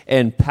week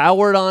and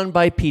powered on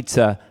by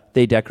pizza,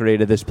 they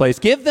decorated this place.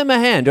 Give them a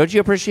hand. Don't you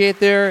appreciate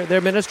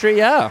their ministry?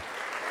 Yeah.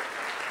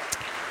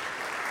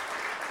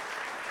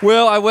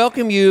 Well, I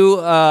welcome you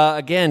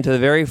again to the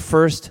very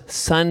first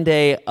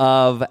Sunday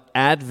of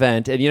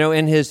Advent. And,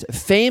 in his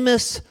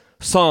famous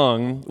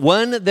song,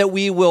 one that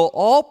we will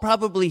all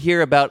probably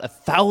hear about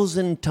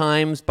 1,000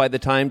 times by the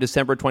time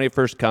December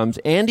 21st comes,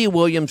 Andy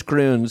Williams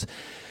croons,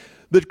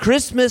 "But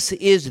Christmas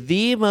is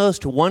the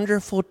most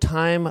wonderful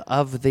time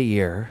of the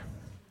year."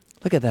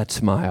 Look at that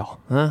smile,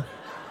 huh?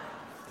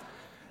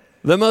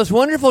 The most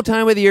wonderful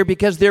time of the year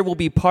because there will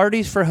be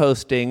parties for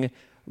hosting,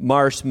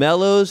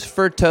 marshmallows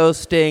for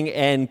toasting,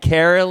 and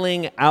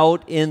caroling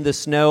out in the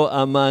snow,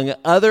 among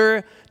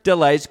other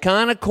delights.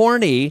 Kind of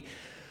corny,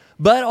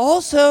 but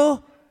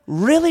also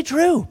really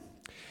true.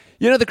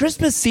 The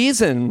Christmas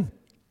season,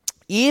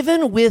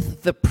 even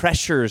with the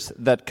pressures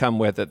that come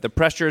with it, the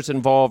pressures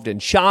involved in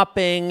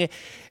shopping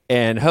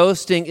and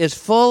hosting, is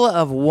full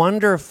of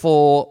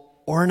wonderful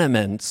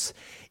ornaments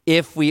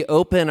if we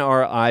open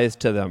our eyes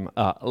to them.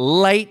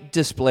 Light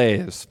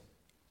displays,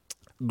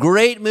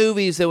 great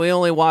movies that we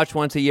only watch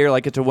once a year,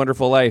 like It's a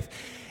Wonderful Life,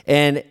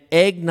 and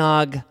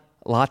eggnog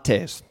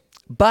lattes.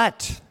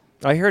 But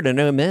I heard an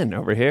amen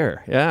over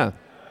here. Yeah.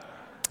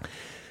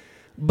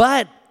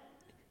 But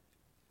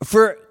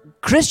for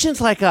Christians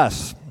like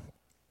us,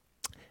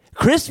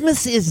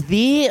 Christmas is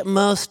the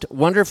most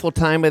wonderful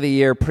time of the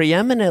year,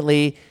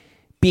 preeminently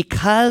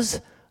because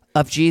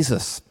of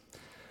Jesus,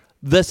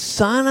 the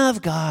Son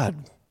of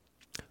God,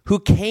 who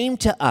came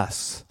to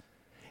us,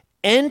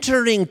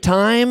 entering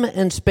time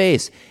and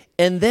space,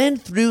 and then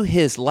through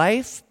his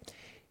life,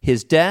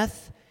 his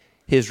death,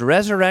 his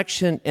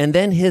resurrection, and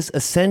then his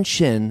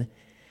ascension,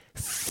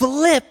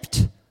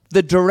 flipped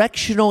the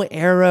directional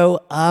arrow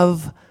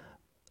of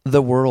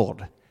the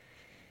world.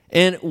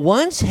 And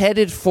once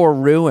headed for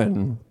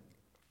ruin,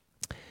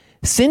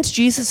 since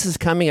Jesus'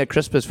 coming at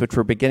Christmas, which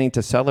we're beginning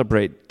to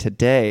celebrate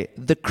today,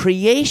 the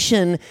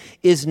creation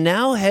is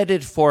now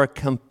headed for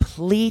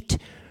complete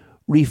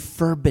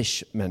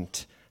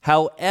refurbishment.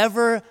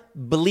 However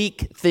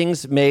bleak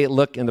things may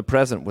look in the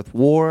present with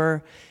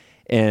war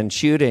and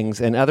shootings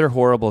and other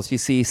horribles, you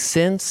see,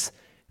 since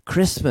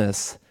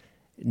Christmas,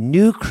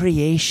 new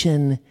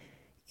creation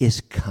is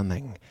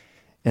coming.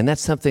 And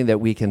that's something that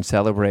we can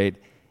celebrate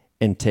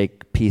and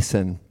take peace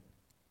in.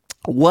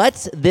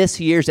 What's this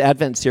year's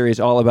Advent series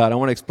all about? I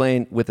want to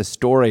explain with a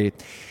story.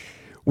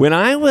 When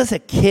I was a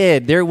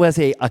kid, there was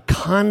a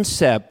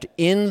concept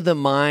in the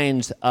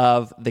minds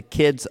of the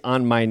kids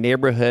on my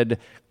neighborhood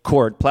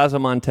court, Plaza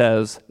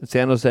Montez,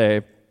 San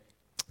Jose.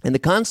 And the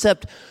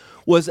concept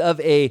was of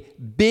a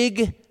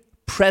big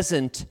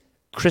present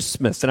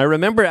Christmas. And I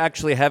remember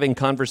actually having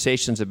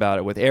conversations about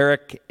it with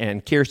Eric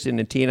and Kirsten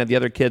and Tina, the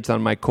other kids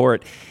on my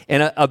court.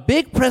 And a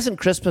big present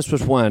Christmas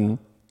was one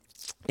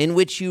in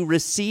which you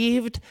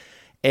received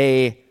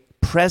a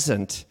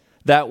present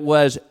that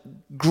was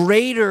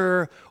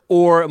greater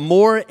or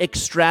more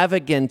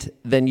extravagant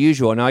than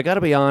usual. Now, I got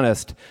to be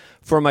honest,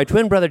 for my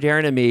twin brother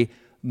Darren and me,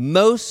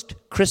 most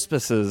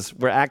Christmases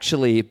were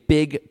actually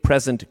big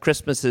present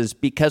Christmases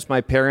because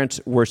my parents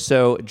were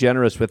so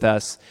generous with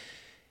us.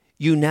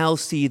 You now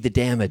see the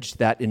damage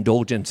that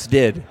indulgence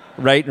did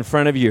right in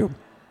front of you.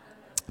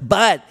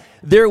 But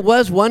there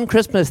was one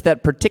Christmas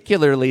that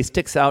particularly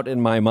sticks out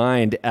in my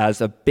mind as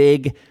a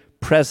big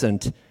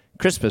present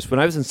Christmas. When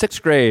I was in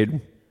 6th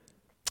grade,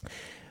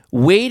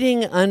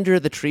 waiting under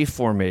the tree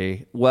for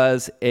me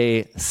was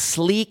a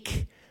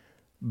sleek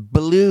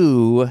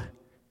blue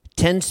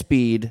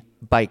 10-speed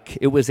bike.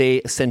 It was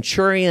a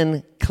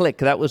Centurion Click.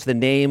 That was the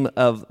name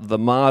of the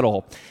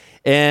model.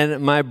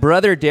 And my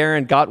brother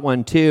Darren got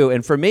one too.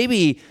 And for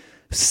maybe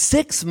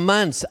 6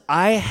 months,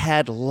 I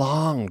had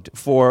longed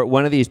for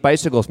one of these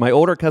bicycles. My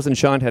older cousin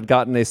Sean had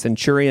gotten a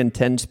Centurion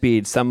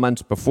 10-speed some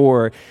months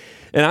before.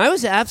 And I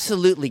was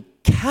absolutely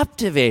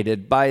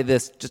captivated by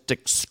this just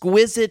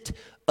exquisite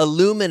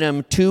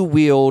aluminum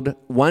two-wheeled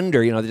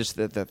wonder. Just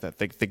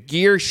the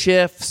gear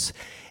shifts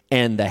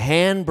and the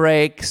hand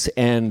brakes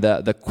and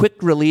the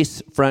quick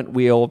release front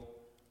wheel.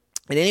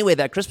 And anyway,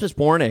 that Christmas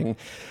morning,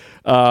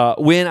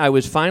 when I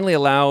was finally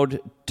allowed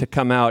to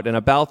come out, and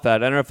about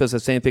that, I don't know if it's the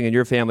same thing in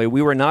your family,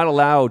 we were not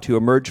allowed to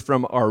emerge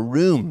from our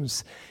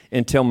rooms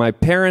until my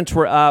parents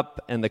were up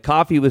and the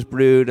coffee was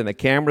brewed and the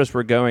cameras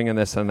were going and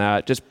this and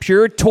that. Just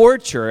pure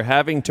torture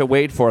having to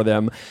wait for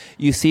them.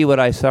 You see what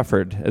I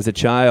suffered as a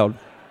child.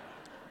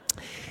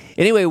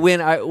 Anyway, when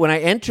I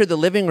entered the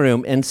living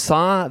room and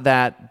saw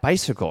that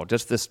bicycle,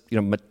 just this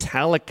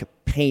metallic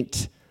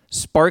paint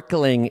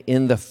sparkling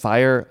in the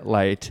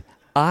firelight,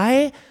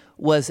 I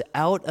was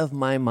out of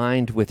my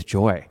mind with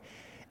joy.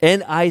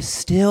 And I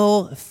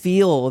still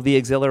feel the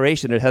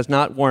exhilaration. It has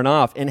not worn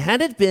off. And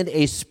had it been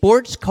a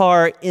sports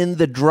car in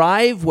the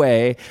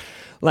driveway,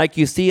 like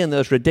you see in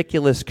those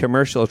ridiculous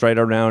commercials right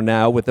around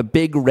now with a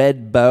big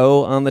red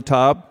bow on the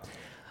top,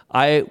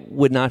 I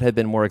would not have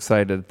been more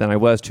excited than I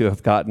was to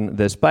have gotten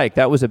this bike.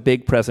 That was a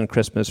big present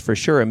Christmas for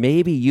sure. And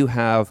maybe you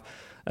have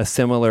a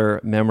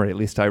similar memory. At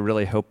least I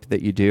really hope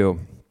that you do.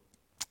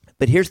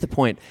 But here's the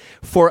point.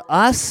 For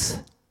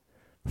us,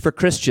 for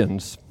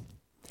Christians,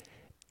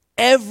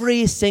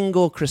 every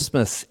single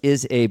Christmas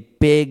is a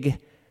big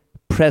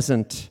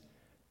present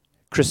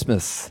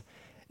Christmas.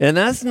 And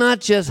that's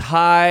not just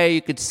high,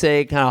 you could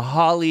say, kind of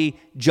holly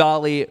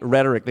jolly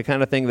rhetoric, the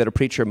kind of thing that a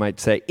preacher might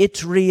say.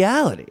 It's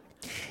reality.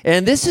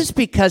 And this is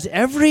because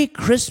every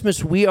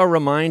Christmas we are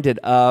reminded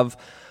of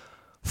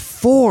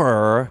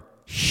 4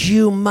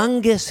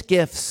 humongous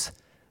gifts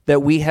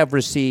that we have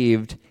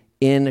received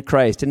in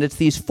Christ. And it's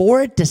these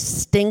 4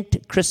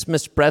 distinct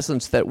Christmas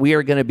presents that we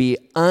are going to be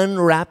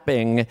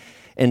unwrapping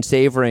and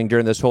savoring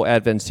during this whole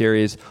Advent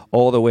series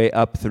all the way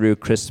up through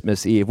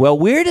Christmas Eve. Well,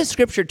 where does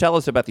Scripture tell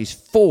us about these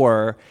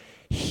 4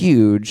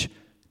 huge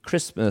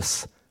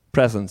Christmas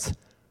presents?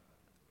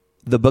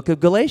 The book of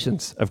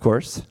Galatians, of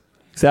course.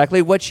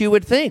 Exactly what you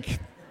would think.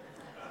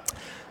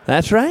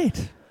 That's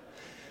right.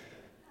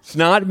 It's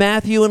not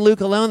Matthew and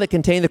Luke alone that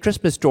contain the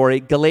Christmas story.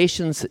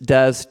 Galatians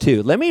does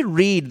too. Let me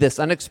read this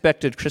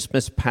unexpected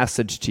Christmas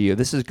passage to you.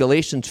 This is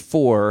Galatians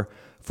 4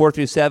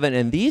 through 7,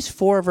 and these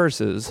 4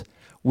 verses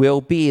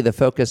will be the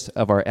focus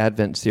of our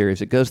Advent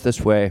series. It goes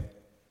this way.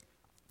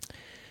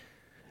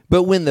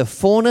 But when the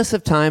fullness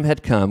of time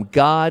had come,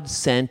 God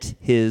sent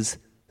his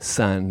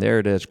Son. There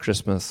it is,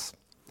 Christmas.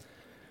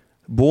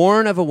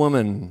 Born of a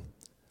woman,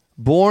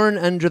 born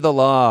under the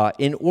law,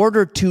 in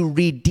order to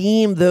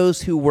redeem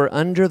those who were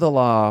under the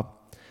law,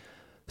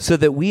 so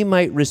that we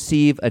might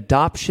receive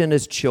adoption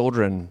as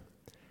children.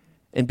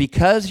 And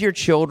because you're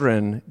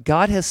children,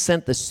 God has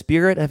sent the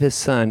Spirit of his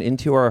Son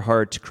into our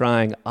hearts,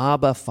 crying,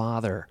 Abba,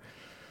 Father.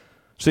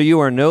 So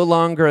you are no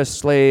longer a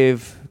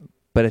slave,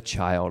 but a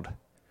child.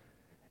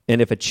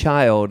 And if a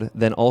child,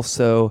 then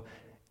also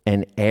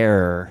an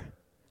heir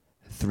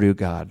through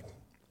God.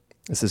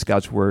 This is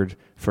God's word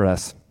for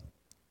us.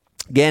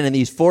 Again, in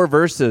these 4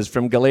 verses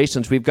from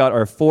Galatians, we've got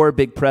our 4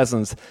 big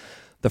presents.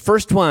 The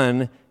first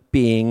one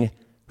being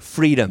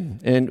freedom.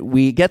 And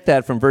we get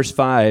that from verse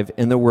 5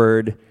 in the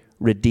word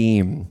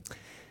redeem.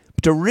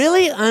 But to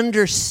really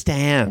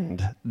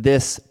understand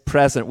this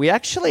present, we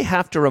actually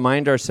have to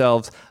remind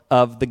ourselves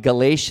of the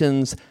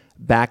Galatians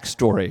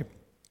backstory.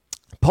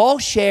 Paul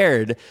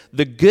shared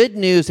the good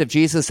news of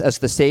Jesus as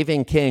the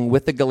saving king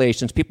with the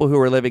Galatians, people who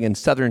were living in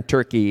southern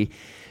Turkey,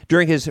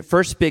 during his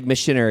first big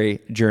missionary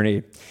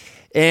journey.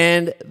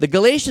 And the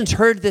Galatians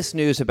heard this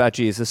news about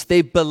Jesus.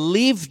 They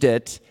believed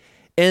it,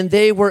 and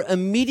they were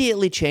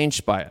immediately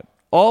changed by it,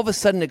 all of a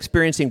sudden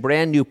experiencing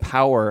brand new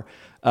power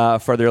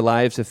for their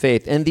lives of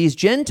faith. And these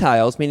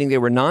Gentiles, meaning they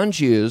were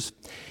non-Jews,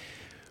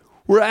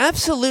 were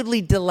absolutely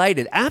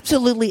delighted,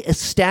 absolutely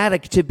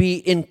ecstatic to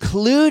be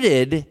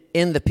included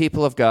in the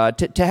people of God,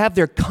 to have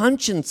their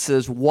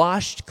consciences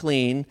washed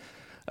clean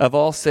of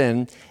all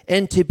sin,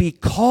 and to be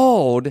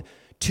called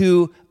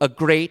to a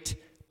great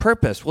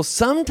purpose. Well,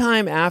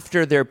 sometime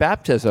after their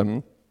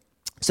baptism,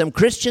 some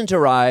Christians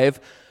arrive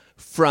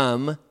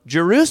from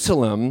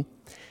Jerusalem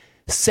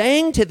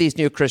saying to these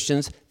new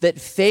Christians that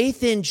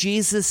faith in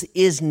Jesus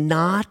is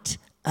not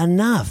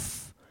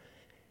enough.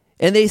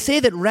 And they say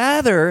that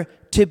rather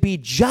to be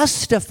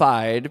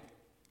justified,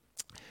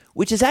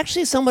 which is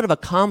actually somewhat of a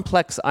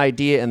complex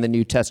idea in the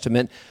New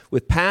Testament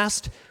with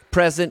past,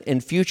 present,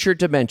 and future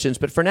dimensions,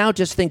 but for now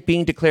just think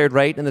being declared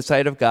right in the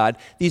sight of God,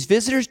 these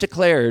visitors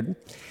declared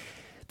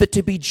that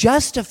to be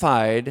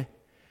justified,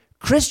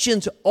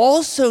 Christians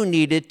also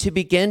needed to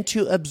begin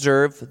to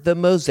observe the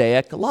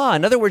Mosaic law.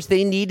 In other words,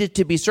 they needed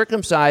to be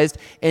circumcised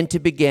and to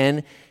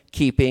begin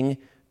keeping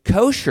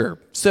kosher.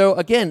 So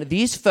again,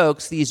 these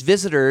folks, these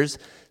visitors,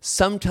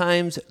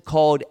 sometimes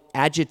called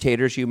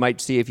agitators, you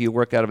might see if you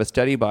work out of a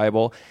study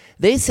Bible,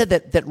 they said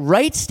that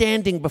right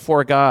standing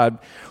before God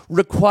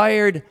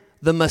required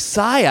the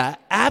Messiah,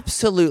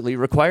 absolutely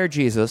required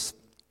Jesus,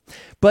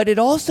 but it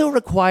also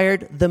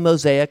required the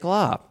Mosaic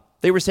law.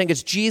 They were saying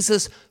it's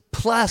Jesus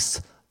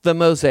plus the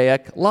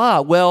Mosaic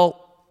law.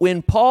 Well,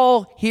 when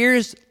Paul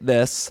hears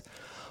this,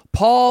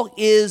 Paul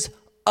is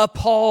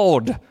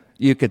appalled,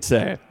 you could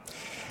say.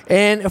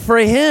 And for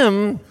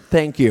him,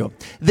 thank you,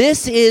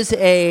 this is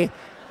a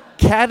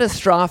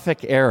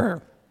catastrophic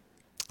error.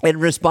 In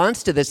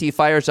response to this, he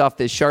fires off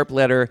this sharp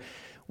letter,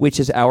 which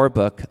is our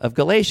book of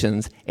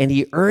Galatians, and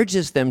he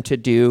urges them to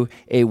do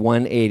a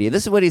 180.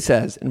 This is what he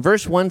says. In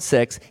verse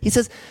 1:6, he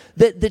says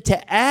that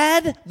to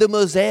add the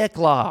Mosaic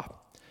law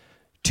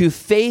to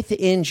faith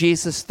in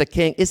Jesus the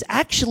King is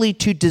actually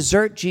to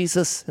desert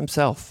Jesus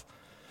himself.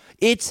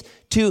 It's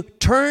to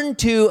turn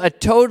to a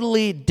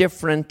totally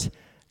different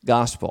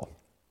gospel.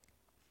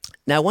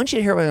 Now, I want you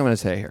to hear what I'm going to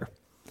say here.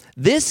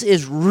 This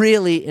is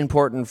really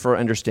important for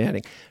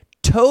understanding,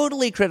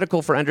 totally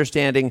critical for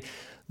understanding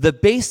the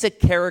basic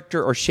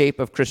character or shape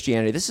of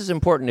Christianity. This is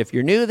important if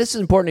you're new. This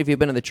is important if you've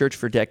been in the church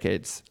for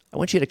decades. I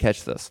want you to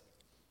catch this.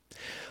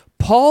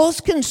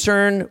 Paul's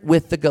concern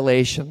with the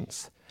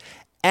Galatians,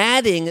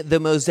 adding the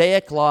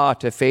Mosaic law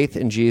to faith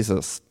in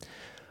Jesus,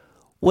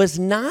 was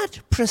not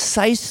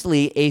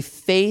precisely a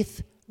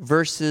faith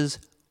versus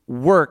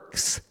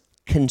works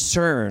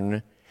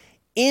concern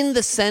in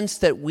the sense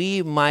that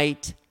we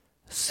might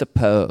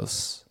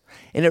suppose.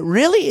 And it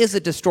really is a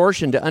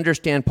distortion to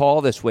understand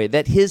Paul this way,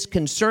 that his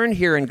concern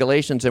here in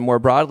Galatians and more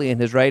broadly in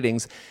his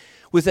writings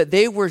was that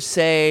they were,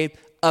 say,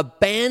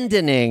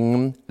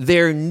 abandoning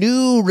their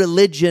new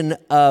religion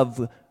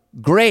of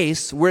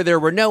grace, where there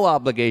were no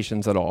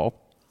obligations at all,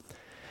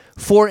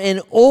 for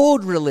an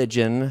old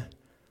religion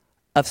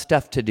of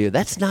stuff to do.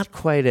 That's not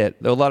quite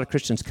it, though a lot of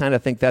Christians kind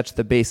of think that's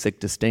the basic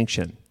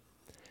distinction.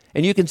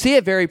 And you can see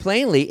it very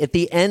plainly at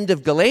the end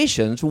of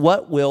Galatians.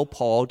 What will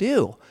Paul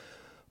do?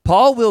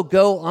 Paul will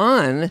go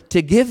on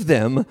to give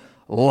them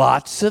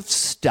lots of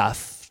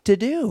stuff to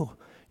do.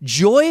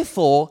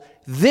 Joyful,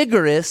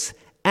 vigorous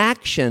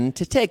action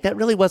to take. That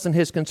really wasn't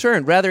his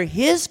concern. Rather,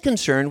 his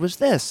concern was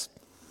this: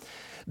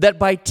 that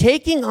by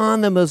taking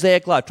on the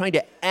Mosaic law, trying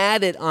to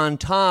add it on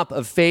top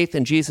of faith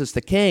in Jesus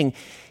the King,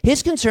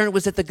 his concern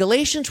was that the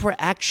Galatians were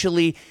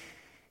actually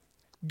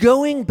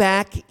going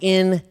back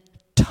in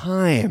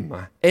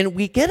time. And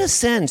we get a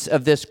sense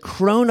of this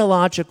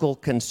chronological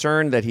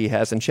concern that he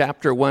has in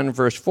chapter 1,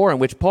 verse 4, in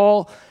which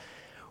Paul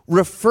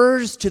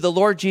refers to the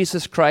Lord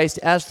Jesus Christ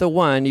as the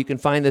one, you can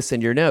find this in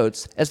your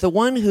notes, as the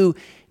one who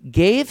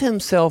gave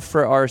himself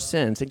for our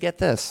sins. And get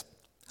this.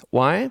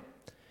 Why?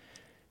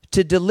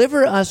 To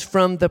deliver us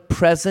from the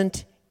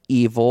present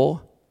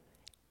evil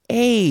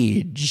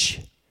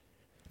age.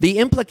 The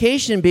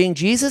implication being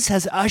Jesus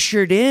has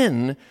ushered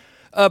in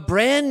a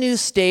brand new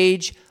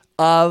stage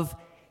of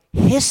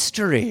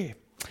history.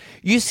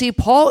 You see,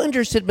 Paul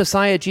understood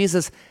Messiah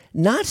Jesus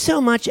not so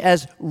much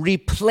as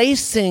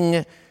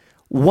replacing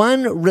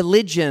one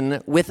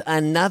religion with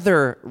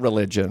another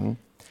religion,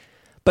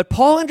 but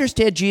Paul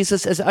understood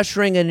Jesus as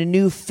ushering in a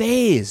new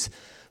phase,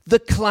 the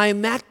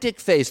climactic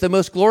phase, the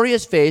most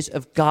glorious phase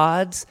of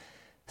God's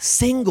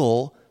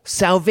single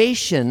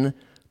salvation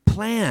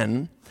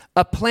plan,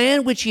 a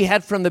plan which he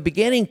had from the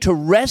beginning to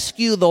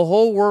rescue the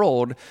whole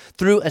world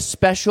through a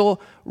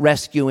special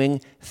rescuing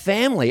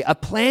family, a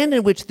plan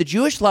in which the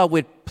Jewish law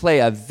would play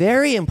a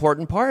very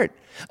important part,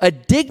 a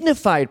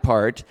dignified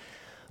part,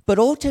 but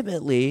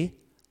ultimately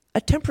a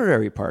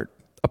temporary part,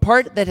 a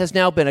part that has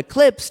now been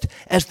eclipsed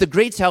as the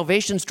great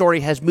salvation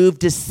story has moved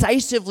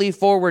decisively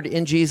forward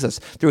in Jesus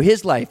through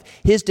his life,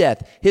 his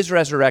death, his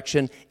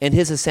resurrection, and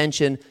his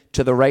ascension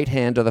to the right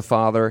hand of the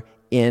Father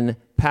in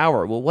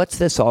power. Well, what's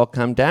this all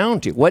come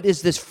down to? What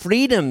is this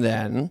freedom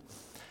then,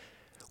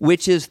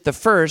 which is the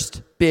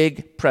first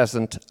big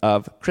present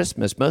of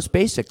Christmas? Most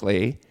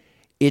basically,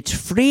 it's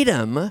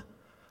freedom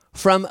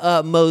from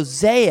a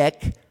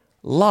Mosaic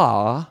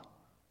law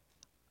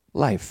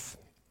life.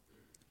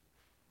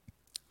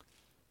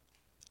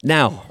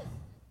 Now,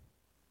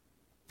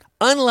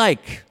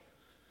 unlike,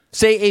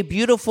 say, a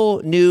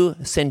beautiful new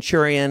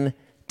Centurion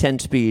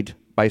 10-speed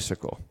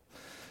bicycle,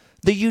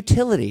 the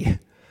utility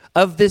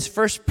of this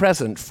first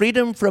present,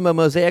 freedom from a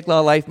Mosaic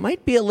law life,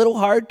 might be a little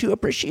hard to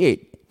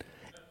appreciate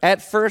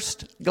at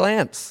first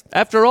glance.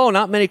 After all,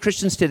 not many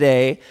Christians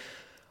today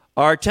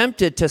are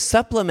tempted to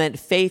supplement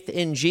faith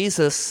in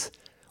Jesus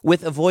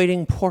with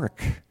avoiding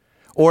pork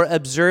or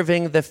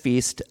observing the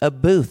Feast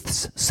of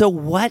Booths. So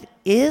what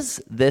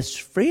is this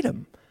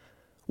freedom?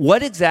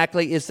 What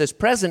exactly is this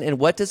present, and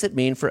what does it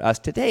mean for us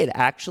today? It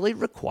actually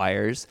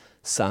requires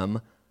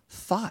some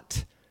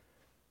thought,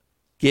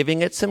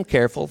 giving it some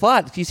careful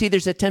thought. You see,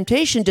 there's a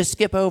temptation to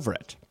skip over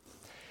it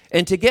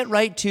and to get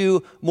right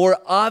to more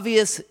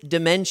obvious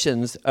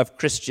dimensions of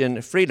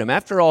Christian freedom.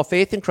 After all,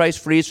 faith in Christ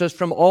frees us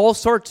from all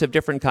sorts of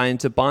different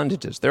kinds of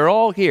bondages. They're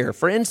all here.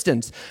 For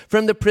instance,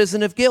 from the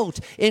prison of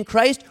guilt. In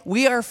Christ,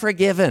 we are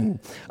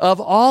forgiven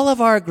of all of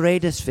our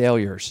greatest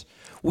failures.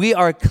 We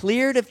are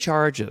cleared of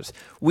charges.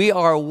 We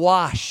are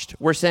washed.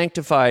 We're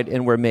sanctified,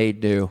 and we're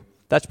made new.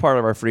 That's part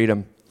of our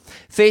freedom.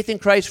 Faith in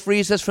Christ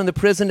frees us from the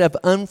prison of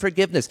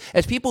unforgiveness.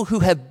 As people who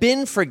have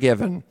been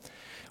forgiven,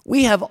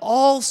 we have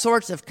all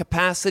sorts of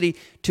capacity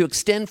to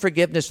extend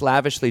forgiveness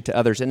lavishly to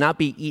others and not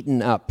be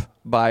eaten up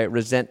by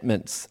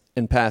resentments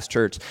and past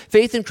hurts.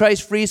 Faith in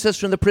Christ frees us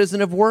from the prison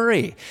of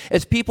worry.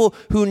 As people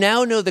who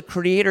now know the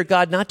Creator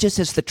God, not just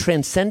as the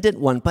transcendent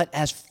one, but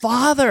as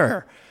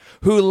Father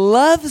who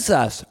loves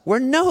us, we're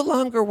no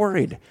longer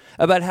worried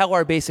about how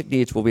our basic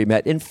needs will be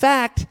met. In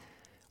fact,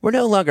 we're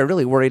no longer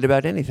really worried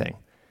about anything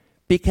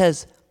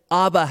because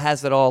Abba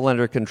has it all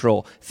under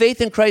control.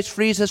 Faith in Christ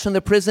frees us from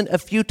the prison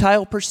of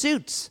futile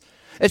pursuits.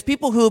 As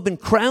people who have been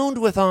crowned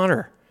with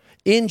honor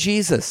in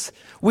Jesus,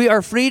 we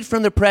are freed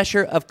from the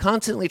pressure of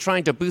constantly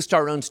trying to boost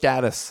our own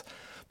status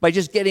by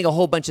just getting a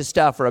whole bunch of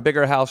stuff or a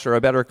bigger house or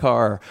a better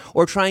car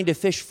or trying to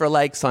fish for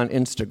likes on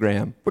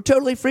Instagram. We're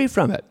totally free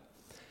from it.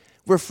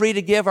 We're free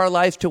to give our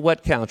lives to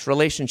what counts,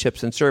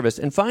 relationships and service.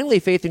 And finally,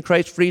 faith in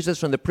Christ frees us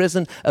from the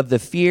prison of the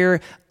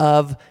fear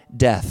of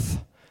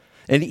death.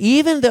 And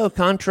even though,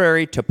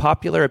 contrary to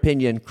popular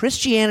opinion,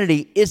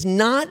 Christianity is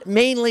not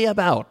mainly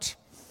about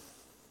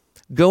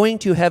going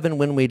to heaven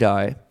when we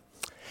die,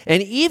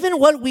 and even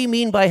what we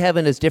mean by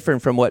heaven is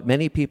different from what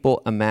many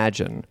people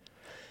imagine,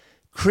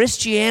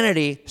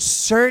 Christianity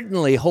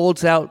certainly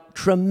holds out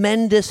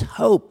tremendous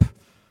hope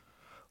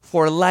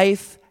for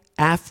life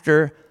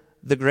after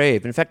the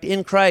grave. In fact,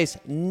 in Christ,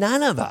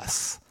 none of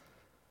us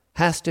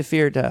has to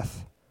fear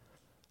death.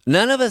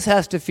 None of us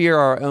has to fear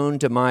our own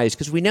demise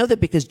because we know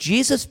that because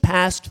Jesus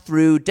passed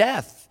through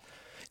death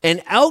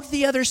and out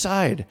the other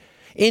side,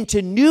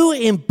 into new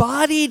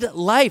embodied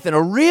life in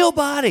a real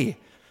body.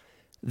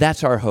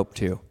 That's our hope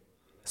too.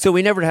 So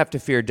we never have to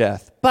fear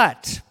death.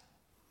 But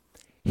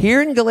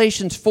here in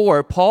Galatians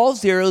 4, Paul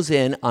zeroes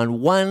in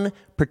on one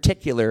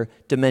particular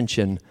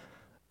dimension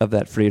of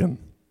that freedom.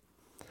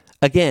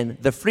 Again,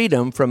 the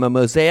freedom from a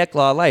Mosaic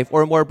law life,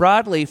 or more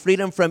broadly,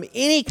 freedom from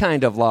any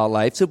kind of law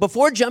life. So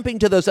before jumping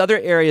to those other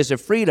areas of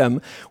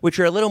freedom, which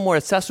are a little more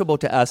accessible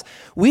to us,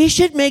 we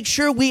should make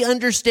sure we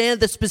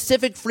understand the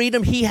specific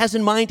freedom he has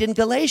in mind in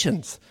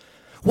Galatians.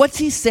 What's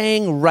he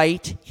saying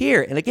right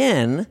here? And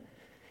again,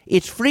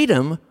 it's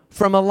freedom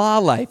from a law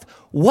life.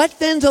 What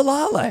then's a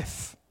law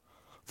life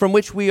from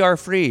which we are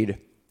freed?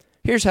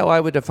 Here's how I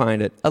would define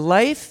it. A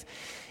life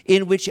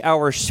in which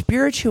our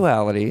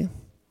spirituality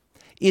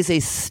is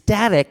a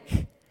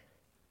static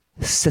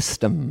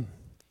system,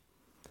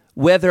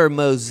 whether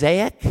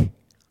Mosaic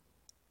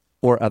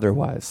or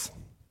otherwise.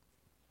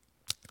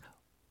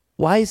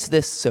 Why is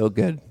this so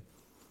good?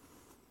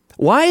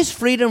 Why is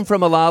freedom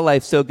from a law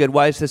life so good?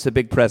 Why is this a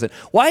big present?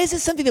 Why is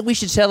this something that we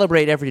should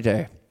celebrate every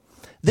day?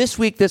 This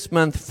week, this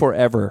month,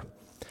 forever.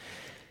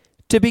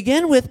 To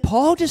begin with,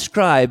 Paul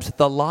describes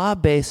the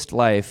law-based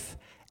life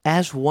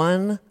as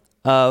one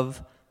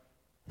of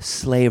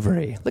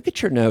slavery. Look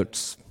at your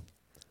notes.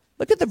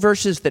 Look at the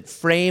verses that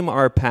frame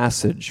our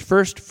passage.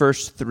 First,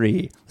 verse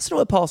 3. Listen to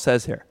what Paul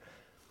says here.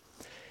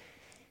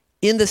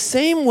 In the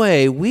same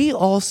way, we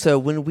also,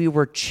 when we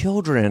were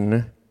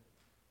children,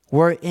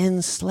 were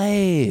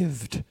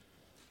enslaved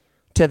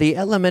to the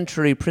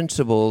elementary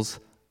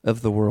principles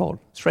of the world.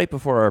 It's right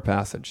before our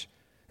passage.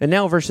 And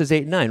now verses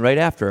 8 and 9, right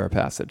after our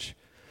passage.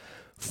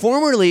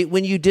 Formerly,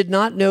 when you did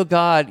not know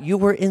God, you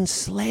were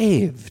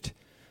enslaved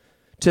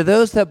to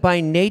those that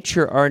by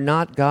nature are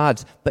not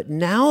God's. But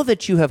now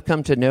that you have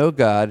come to know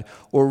God,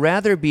 or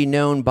rather be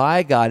known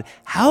by God,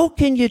 how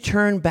can you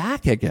turn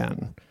back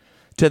again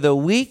to the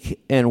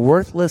weak and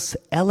worthless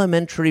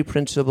elementary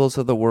principles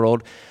of the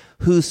world,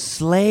 whose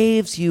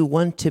slaves you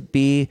want to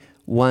be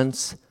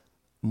once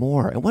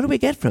more? And what do we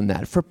get from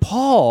that? For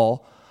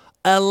Paul,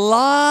 a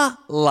law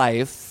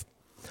life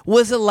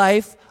was a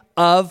life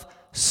of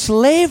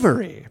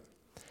slavery.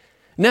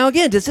 Now,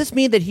 again, does this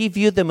mean that he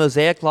viewed the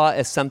Mosaic law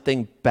as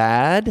something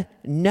bad?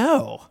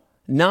 No,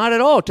 not at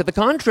all. To the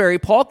contrary,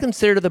 Paul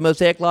considered the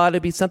Mosaic law to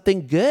be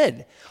something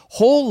good,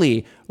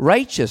 holy,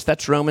 righteous.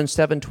 That's Romans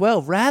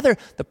 7:12. Rather,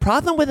 the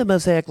problem with the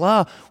Mosaic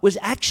law was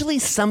actually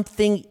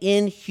something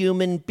in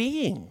human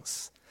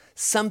beings,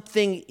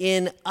 something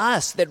in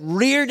us that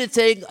reared its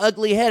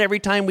ugly head every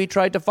time we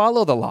tried to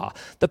follow the law.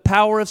 The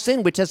power of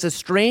sin, which has a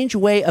strange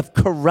way of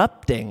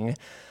corrupting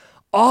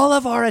all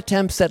of our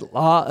attempts at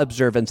law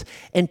observance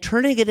and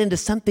turning it into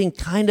something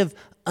kind of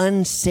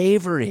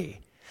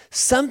unsavory,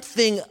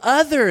 something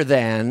other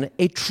than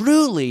a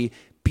truly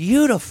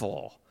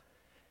beautiful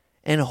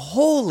and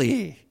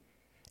holy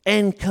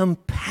and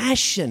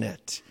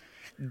compassionate,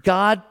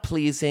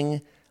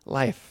 God-pleasing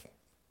life.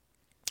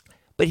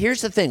 But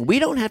here's the thing. We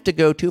don't have to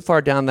go too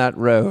far down that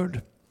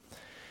road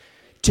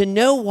to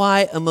know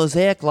why a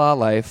Mosaic law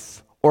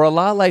life or a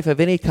law life of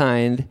any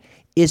kind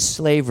is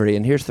slavery.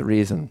 And here's the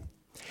reason.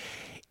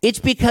 It's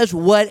because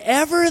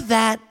whatever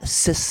that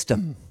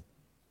system,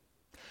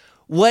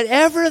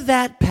 whatever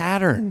that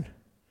pattern,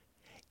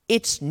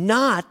 it's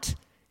not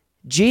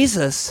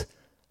Jesus,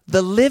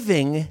 the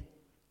living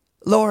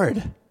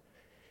Lord.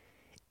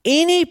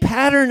 Any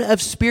pattern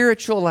of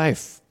spiritual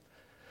life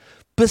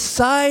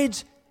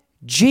besides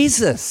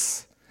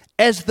Jesus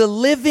as the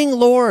living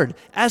Lord,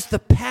 as the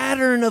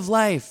pattern of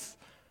life,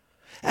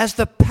 as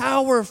the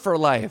power for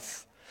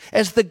life,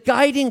 as the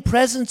guiding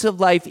presence of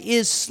life,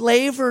 is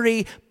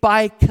slavery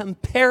by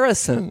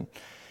comparison.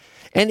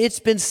 And it's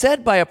been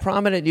said by a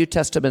prominent New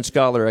Testament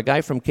scholar, a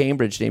guy from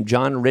Cambridge named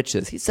John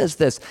Riches. He says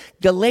this: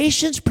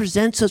 Galatians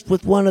presents us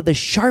with one of the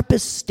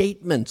sharpest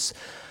statements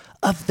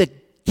of the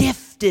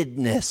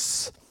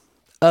giftedness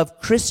of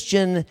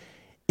Christian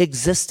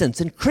existence.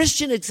 And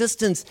Christian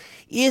existence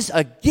is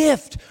a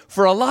gift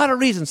for a lot of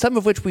reasons, some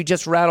of which we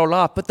just rattled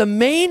off. But the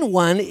main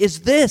one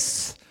is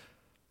this: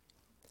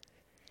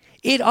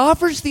 it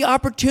offers the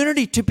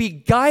opportunity to be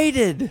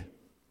guided,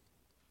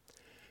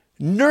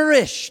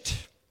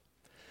 nourished,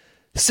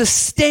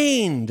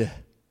 sustained,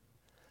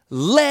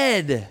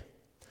 led,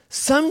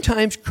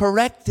 sometimes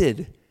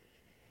corrected,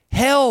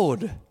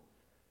 held,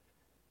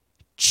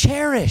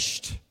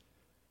 cherished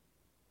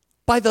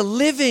by the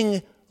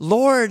living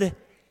Lord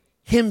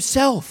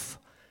himself.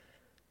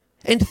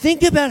 And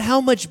think about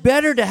how much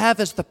better to have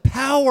as the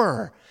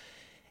power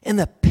and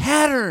the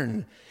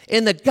pattern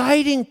and the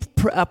guiding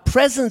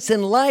presence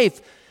in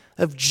life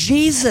of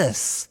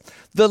Jesus,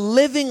 the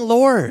living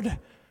Lord,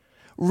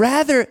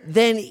 rather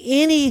than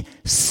any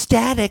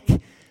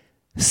static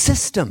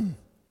system.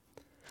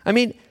 I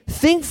mean,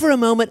 think for a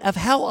moment of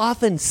how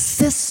often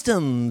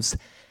systems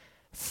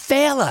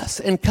fail us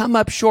and come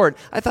up short.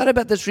 I thought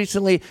about this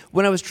recently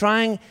when I was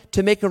trying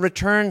to make a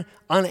return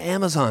on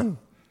Amazon.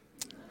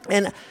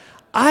 And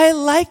I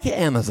like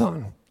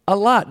Amazon. a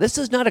lot. This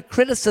is not a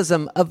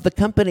criticism of the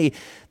company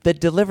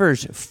that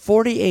delivers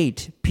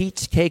 48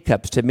 Pete's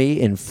K-Cups to me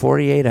in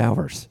 48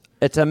 hours.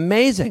 It's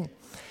amazing.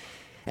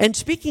 And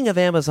speaking of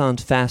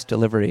Amazon's fast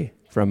delivery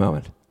for a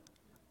moment,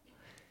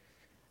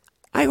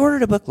 I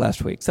ordered a book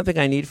last week, something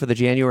I need for the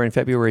January and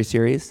February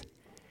series.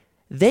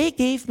 They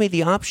gave me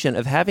the option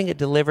of having it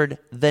delivered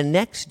the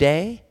next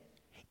day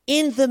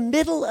in the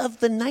middle of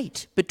the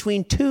night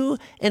between 2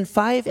 and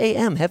 5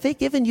 a.m. Have they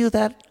given you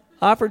that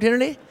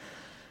opportunity?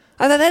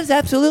 I thought that is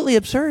absolutely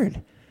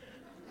absurd.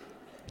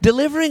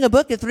 Delivering a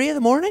book at 3 in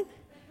the morning?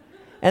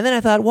 And then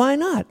I thought, why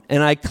not?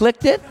 And I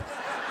clicked it.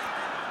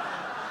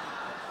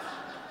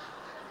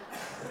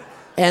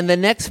 And the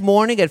next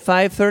morning at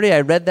 5:30,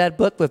 I read that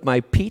book with my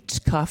Pete's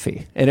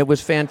coffee, and it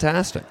was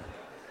fantastic.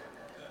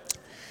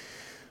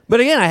 But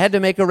again, I had to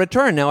make a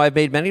return. Now, I've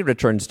made many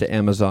returns to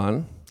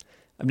Amazon.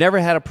 I've never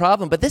had a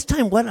problem, but this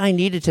time what I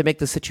needed to make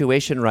the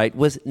situation right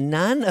was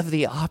none of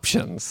the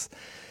options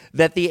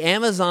that the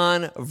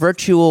Amazon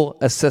virtual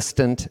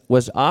assistant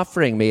was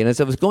offering me. And as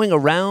I was going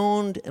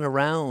around and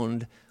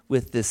around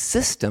with this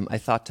system, I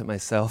thought to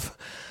myself,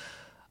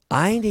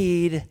 I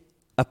need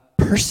a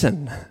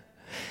person.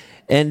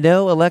 And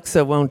no,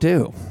 Alexa won't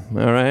do,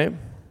 all right?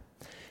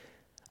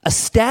 A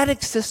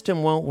static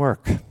system won't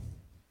work.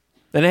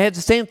 And I had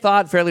the same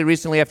thought fairly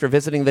recently after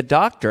visiting the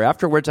doctor.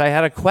 Afterwards, I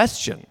had a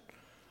question,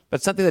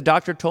 but something the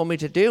doctor told me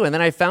to do. And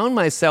then I found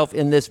myself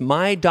in this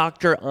My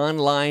Doctor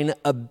Online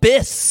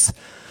abyss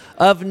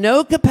of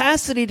no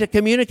capacity to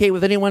communicate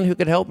with anyone who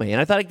could help me.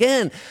 And I thought,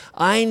 again,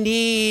 I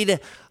need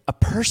a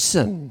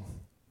person.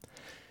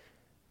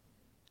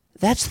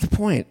 That's the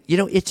point. You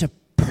know, it's a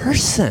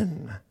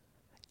person.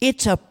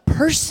 It's a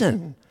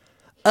person,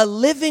 a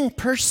living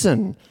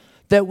person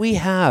that we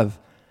have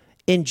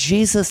in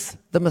Jesus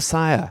the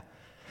Messiah.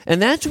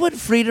 And that's what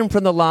freedom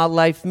from the law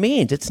life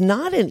means. It's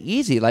not an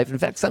easy life. In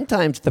fact,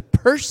 sometimes the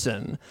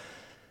person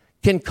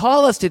can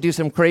call us to do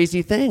some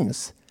crazy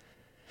things.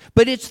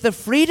 But it's the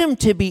freedom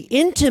to be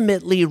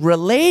intimately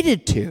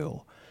related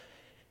to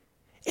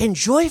and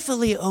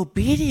joyfully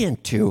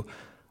obedient to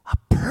a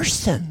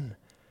person.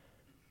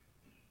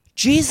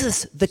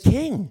 Jesus the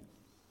King,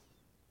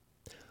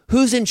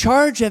 who's in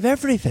charge of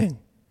everything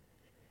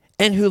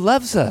and who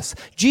loves us.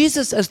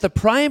 Jesus as the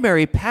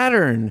primary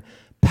pattern,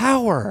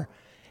 power,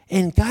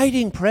 and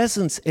guiding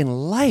presence in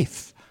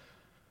life,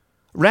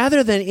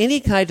 rather than any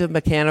kind of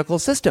mechanical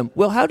system.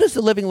 Well, how does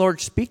the living Lord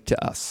speak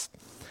to us?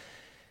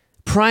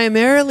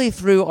 Primarily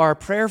through our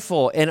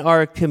prayerful and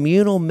our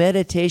communal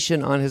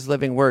meditation on his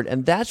living word.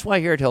 And that's why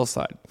here at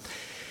Hillside,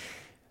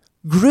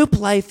 group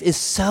life is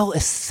so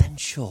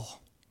essential.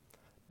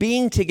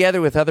 Being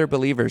together with other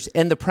believers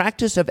and the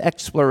practice of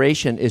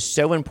exploration is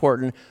so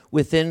important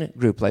within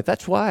group life.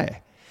 That's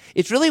why.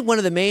 It's really one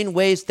of the main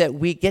ways that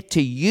we get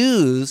to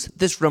use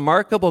this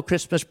remarkable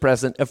Christmas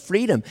present of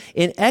freedom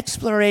in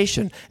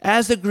exploration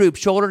as a group,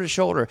 shoulder to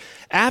shoulder,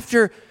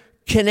 after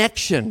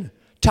connection,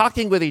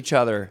 talking with each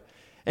other,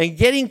 and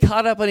getting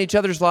caught up on each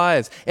other's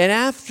lives. And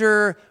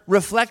after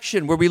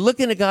reflection, where we look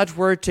into God's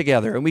word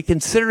together and we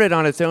consider it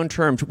on its own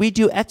terms, we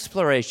do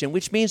exploration,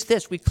 which means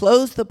this: we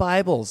close the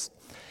Bibles.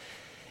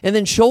 And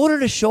then shoulder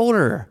to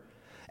shoulder,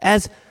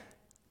 as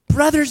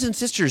brothers and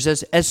sisters,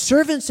 as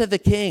servants of the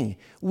King,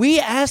 we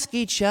ask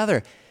each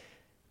other,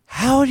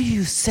 how do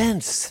you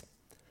sense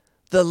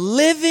the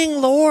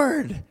living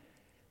Lord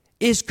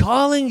is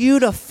calling you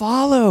to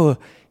follow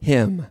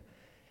him?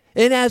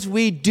 And as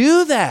we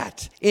do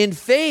that in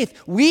faith,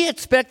 we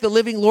expect the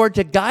living Lord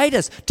to guide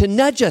us, to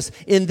nudge us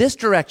in this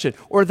direction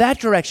or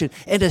that direction,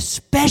 and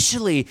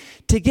especially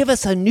to give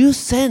us a new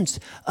sense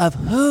of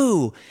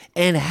who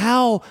and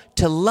how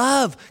to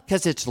love,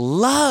 because it's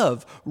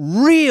love,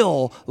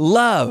 real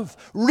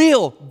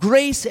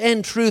grace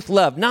and truth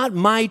love, not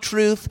my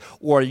truth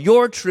or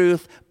your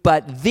truth,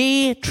 but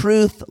the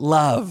truth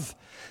love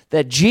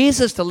that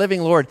Jesus, the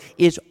living Lord,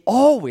 is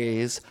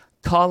always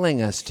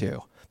calling us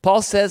to.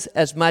 Paul says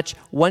as much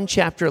one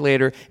chapter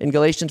later in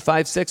Galatians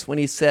 5:6 when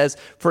he says,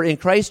 "For in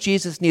Christ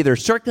Jesus neither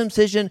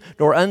circumcision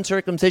nor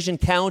uncircumcision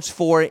counts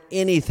for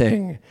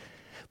anything,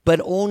 but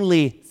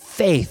only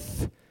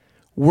faith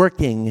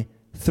working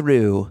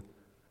through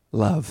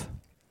love."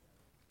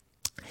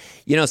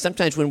 You know,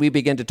 sometimes when we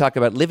begin to talk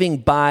about living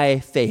by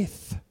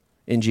faith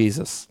in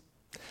Jesus,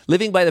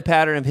 living by the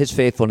pattern of his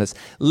faithfulness,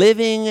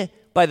 living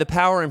by the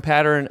power and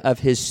pattern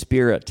of his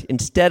Spirit,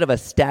 instead of a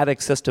static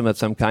system of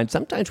some kind,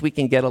 sometimes we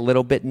can get a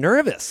little bit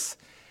nervous.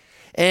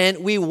 And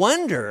we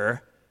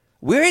wonder,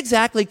 where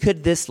exactly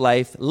could this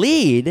life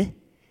lead?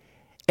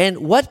 And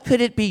what could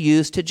it be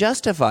used to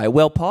justify?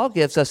 Well, Paul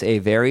gives us a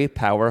very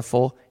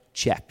powerful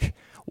check.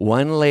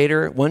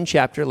 One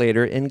chapter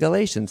later in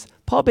Galatians,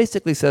 Paul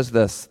basically says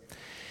this: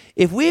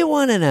 if we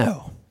want to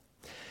know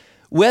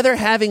whether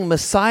having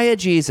Messiah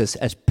Jesus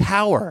as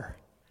power,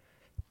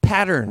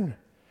 pattern,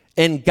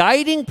 and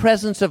guiding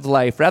presence of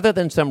life, rather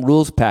than some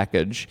rules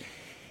package,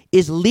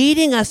 is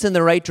leading us in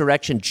the right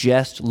direction,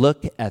 just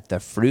look at the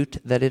fruit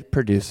that it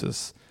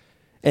produces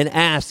and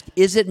ask,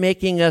 is it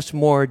making us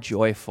more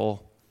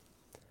joyful?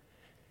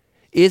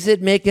 Is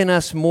it making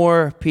us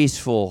more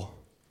peaceful?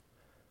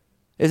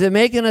 Is it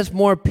making us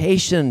more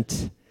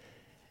patient?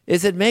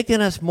 Is it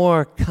making us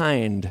more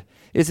kind?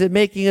 Is it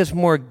making us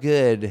more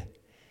good?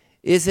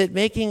 Is it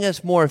making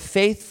us more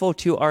faithful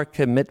to our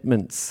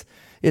commitments?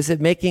 Is it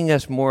making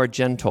us more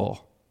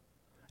gentle?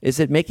 Is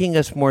it making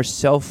us more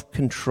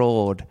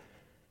self-controlled?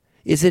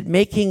 Is it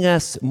making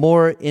us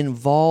more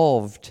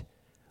involved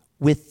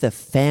with the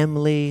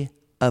family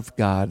of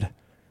God,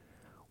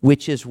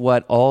 which is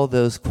what all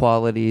those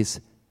qualities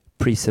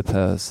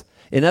presuppose?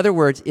 In other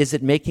words, is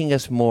it making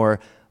us more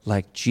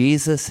like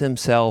Jesus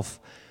himself,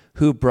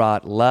 who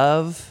brought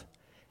love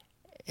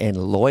and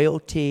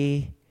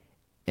loyalty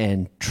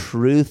and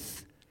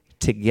truth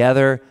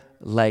together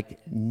like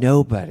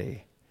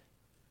nobody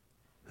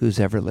who's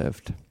ever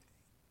lived?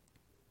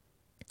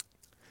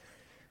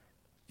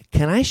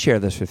 Can I share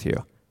this with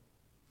you?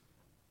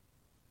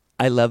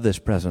 I love this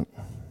present.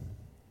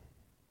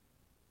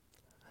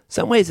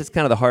 Some ways it's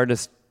kind of the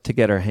hardest to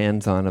get our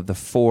hands on of the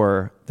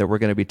four that we're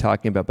going to be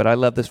talking about, but I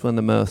love this one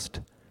the most.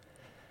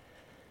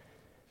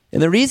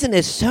 And the reason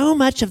is so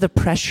much of the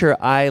pressure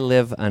I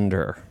live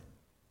under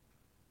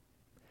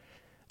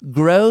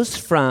grows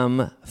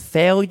from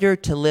failure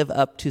to live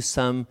up to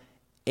some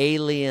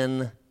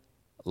alien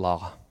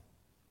law.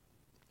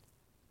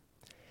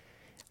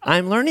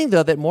 I'm learning,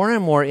 though, that more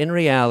and more in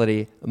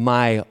reality,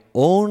 my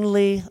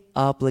only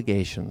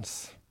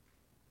obligations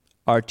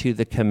are to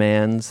the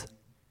commands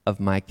of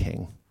my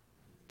King.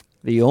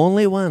 The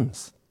only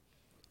ones.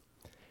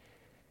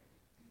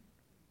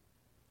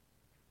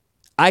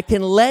 I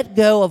can let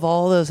go of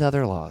all those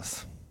other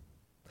laws,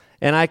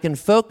 and I can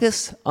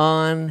focus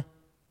on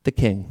the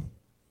King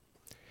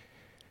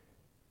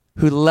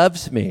who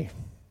loves me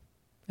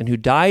and who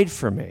died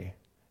for me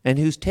and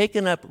who's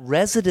taken up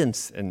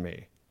residence in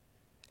me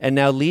and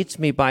now leads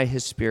me by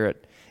his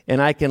Spirit,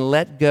 and I can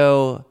let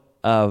go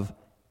of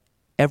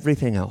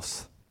everything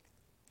else.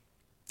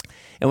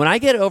 And when I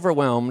get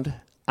overwhelmed,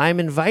 I'm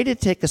invited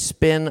to take a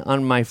spin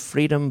on my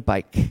freedom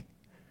bike,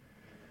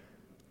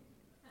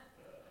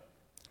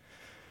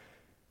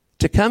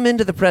 to come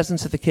into the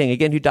presence of the King,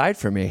 again, who died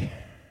for me,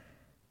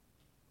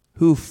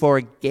 who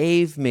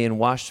forgave me and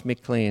washed me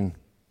clean,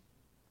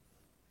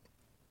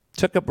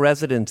 took up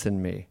residence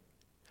in me,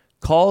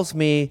 calls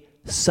me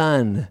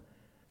son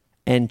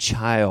and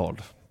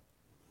child.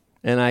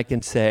 And I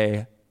can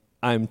say,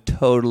 I'm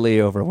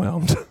totally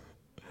overwhelmed.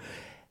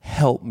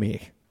 Help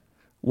me.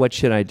 What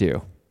should I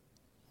do?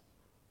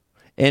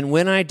 And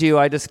when I do,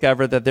 I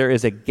discover that there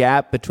is a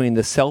gap between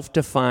the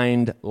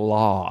self-defined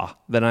law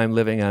that I'm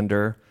living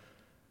under,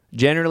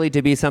 generally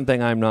to be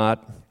something I'm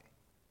not,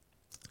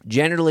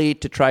 generally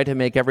to try to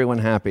make everyone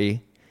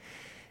happy,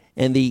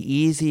 and the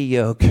easy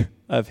yoke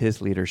of his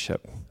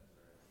leadership.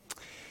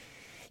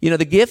 You know,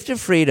 the gift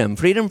of freedom,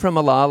 freedom from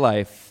a law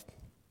life,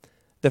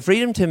 the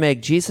freedom to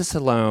make Jesus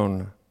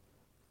alone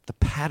the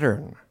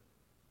pattern,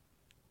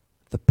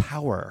 the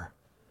power,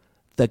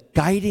 the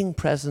guiding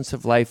presence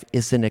of life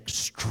is an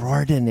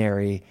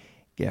extraordinary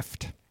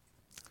gift.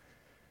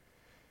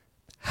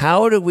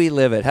 How do we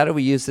live it? How do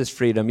we use this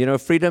freedom? You know,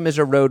 freedom is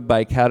a road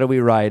bike. How do we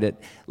ride it?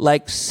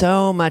 Like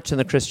so much in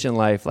the Christian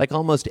life, like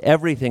almost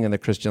everything in the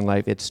Christian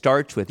life, it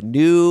starts with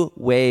new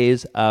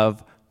ways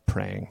of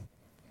praying.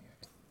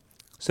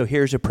 So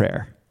here's a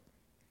prayer.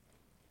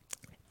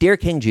 Dear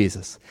King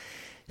Jesus,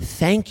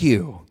 thank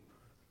you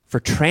for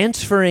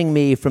transferring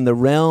me from the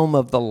realm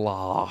of the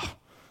law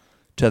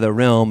to the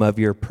realm of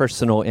your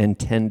personal and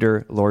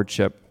tender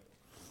lordship.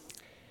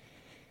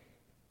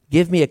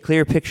 Give me a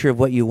clear picture of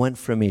what you want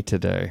from me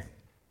today,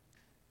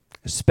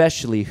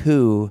 especially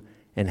who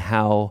and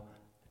how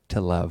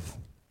to love.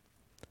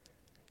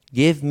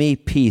 Give me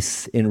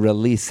peace in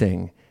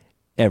releasing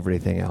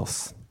everything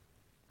else.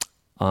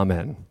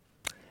 Amen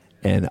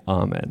and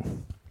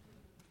amen.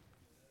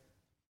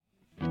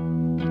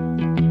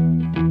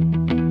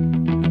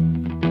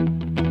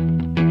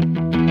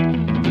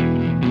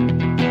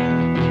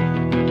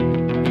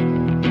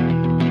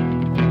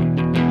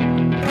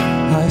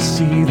 I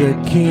see the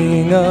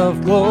King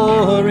of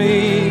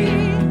Glory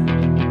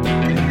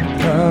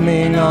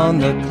coming on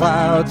the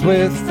clouds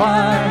with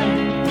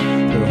fire.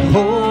 The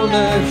whole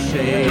earth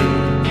shake,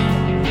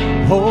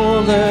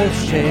 whole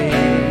earth shake.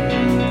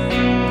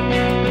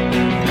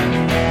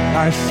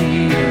 I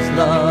see his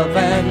love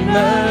and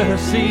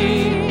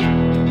mercy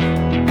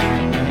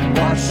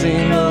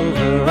washing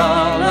over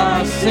all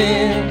our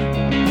sin.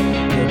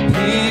 The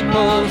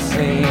people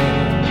sing.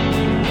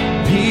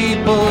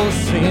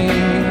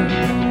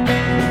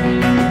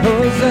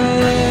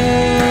 Hosanna,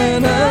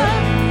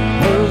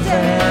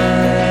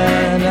 Hosanna,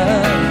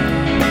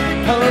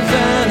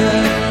 Hosanna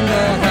in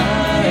the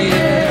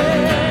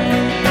highest.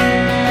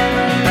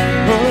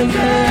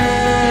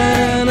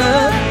 Hosanna,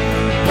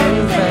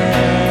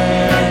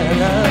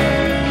 Hosanna,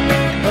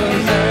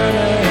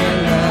 Hosanna in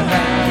the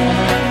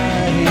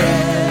highest.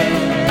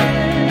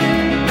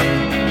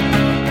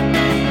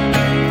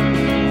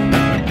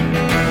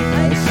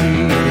 I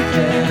see a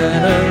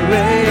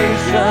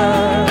generation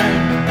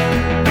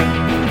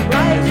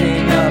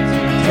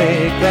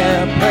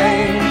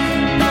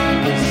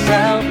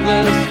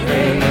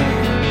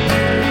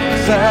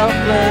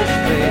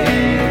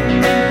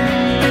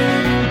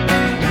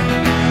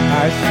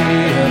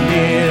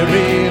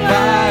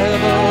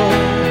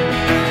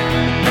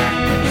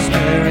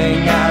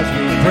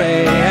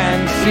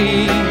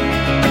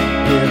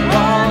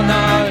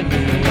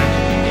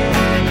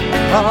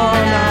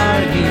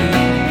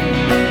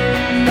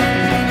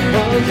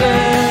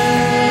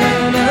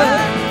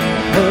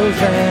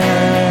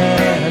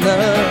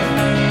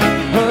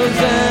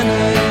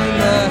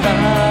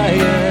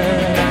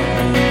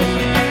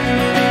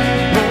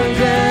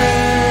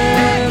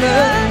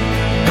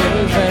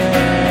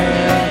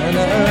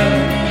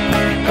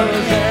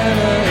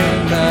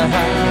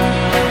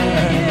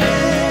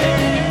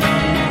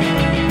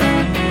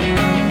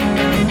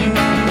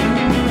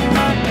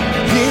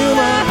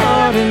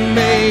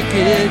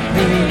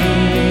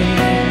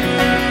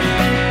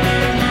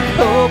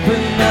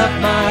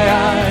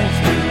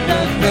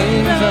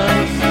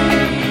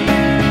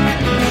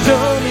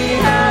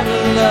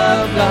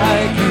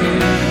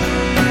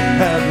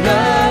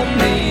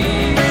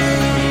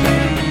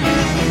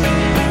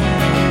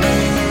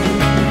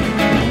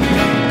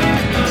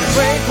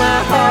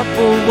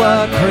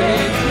what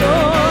brings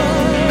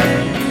joy.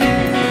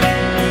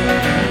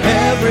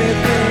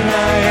 Everything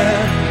I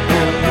am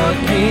for your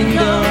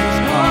kingdom's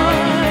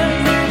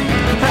cause.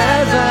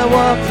 As I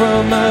walk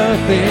from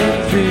earth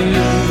into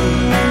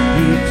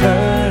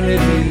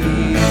eternity.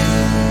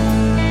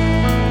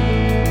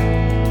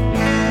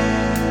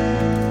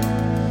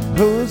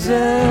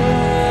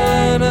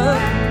 Hosanna,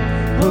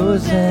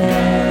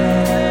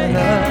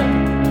 Hosanna,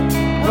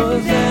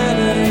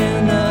 Hosanna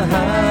in the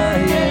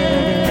highest.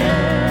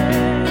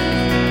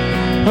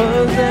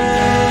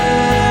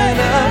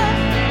 Hosanna,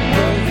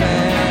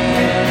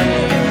 Hosanna,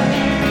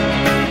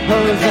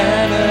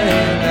 Hosanna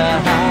in the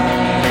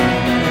highest.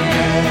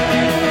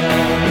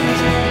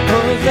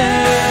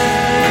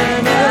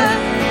 Hosanna,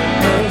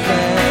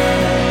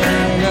 Hosanna,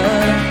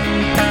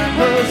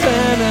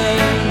 Hosanna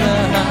in the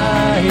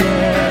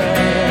highest.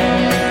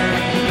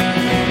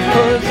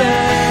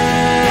 Hosanna,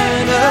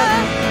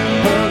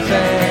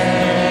 Hosanna,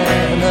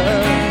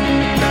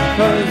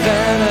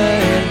 Hosanna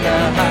in the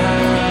highest.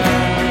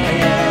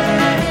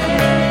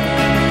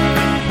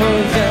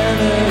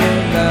 Hosanna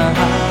in the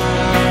highest.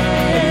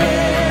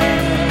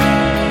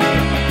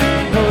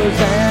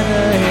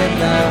 Hosanna in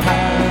the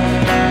highest.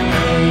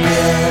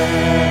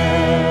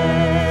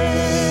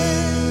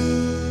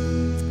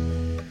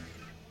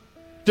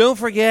 Don't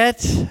forget,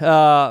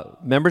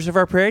 members of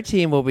our prayer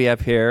team will be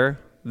up here.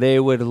 They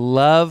would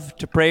love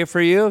to pray for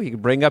you. You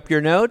could bring up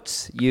your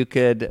notes. You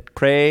could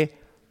pray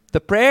the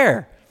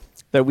prayer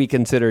that we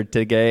considered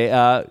today.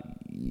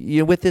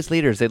 With these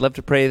leaders, they'd love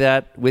to pray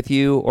that with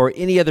you or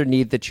any other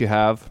need that you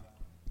have.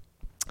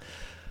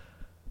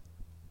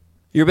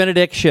 Your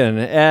benediction,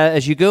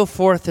 as you go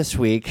forth this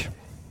week,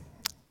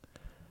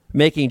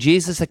 making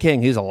Jesus a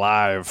king who's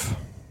alive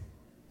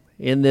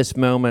in this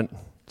moment.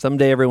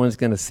 Someday everyone's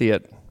going to see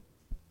it.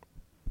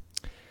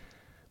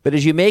 But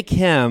as you make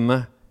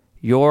him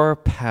your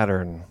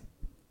pattern,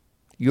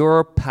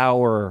 your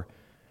power,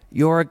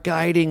 your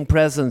guiding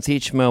presence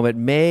each moment,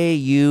 may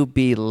you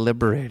be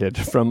liberated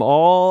from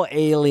all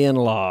alien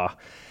law,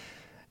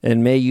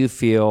 and may you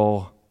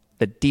feel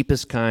the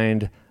deepest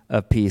kind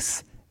of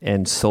peace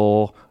and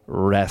soul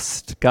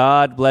rest.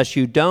 God bless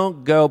you.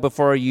 Don't go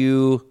before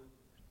you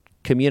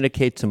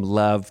communicate some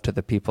love to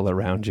the people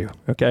around you,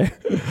 okay?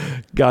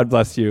 God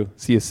bless you.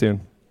 See you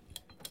soon.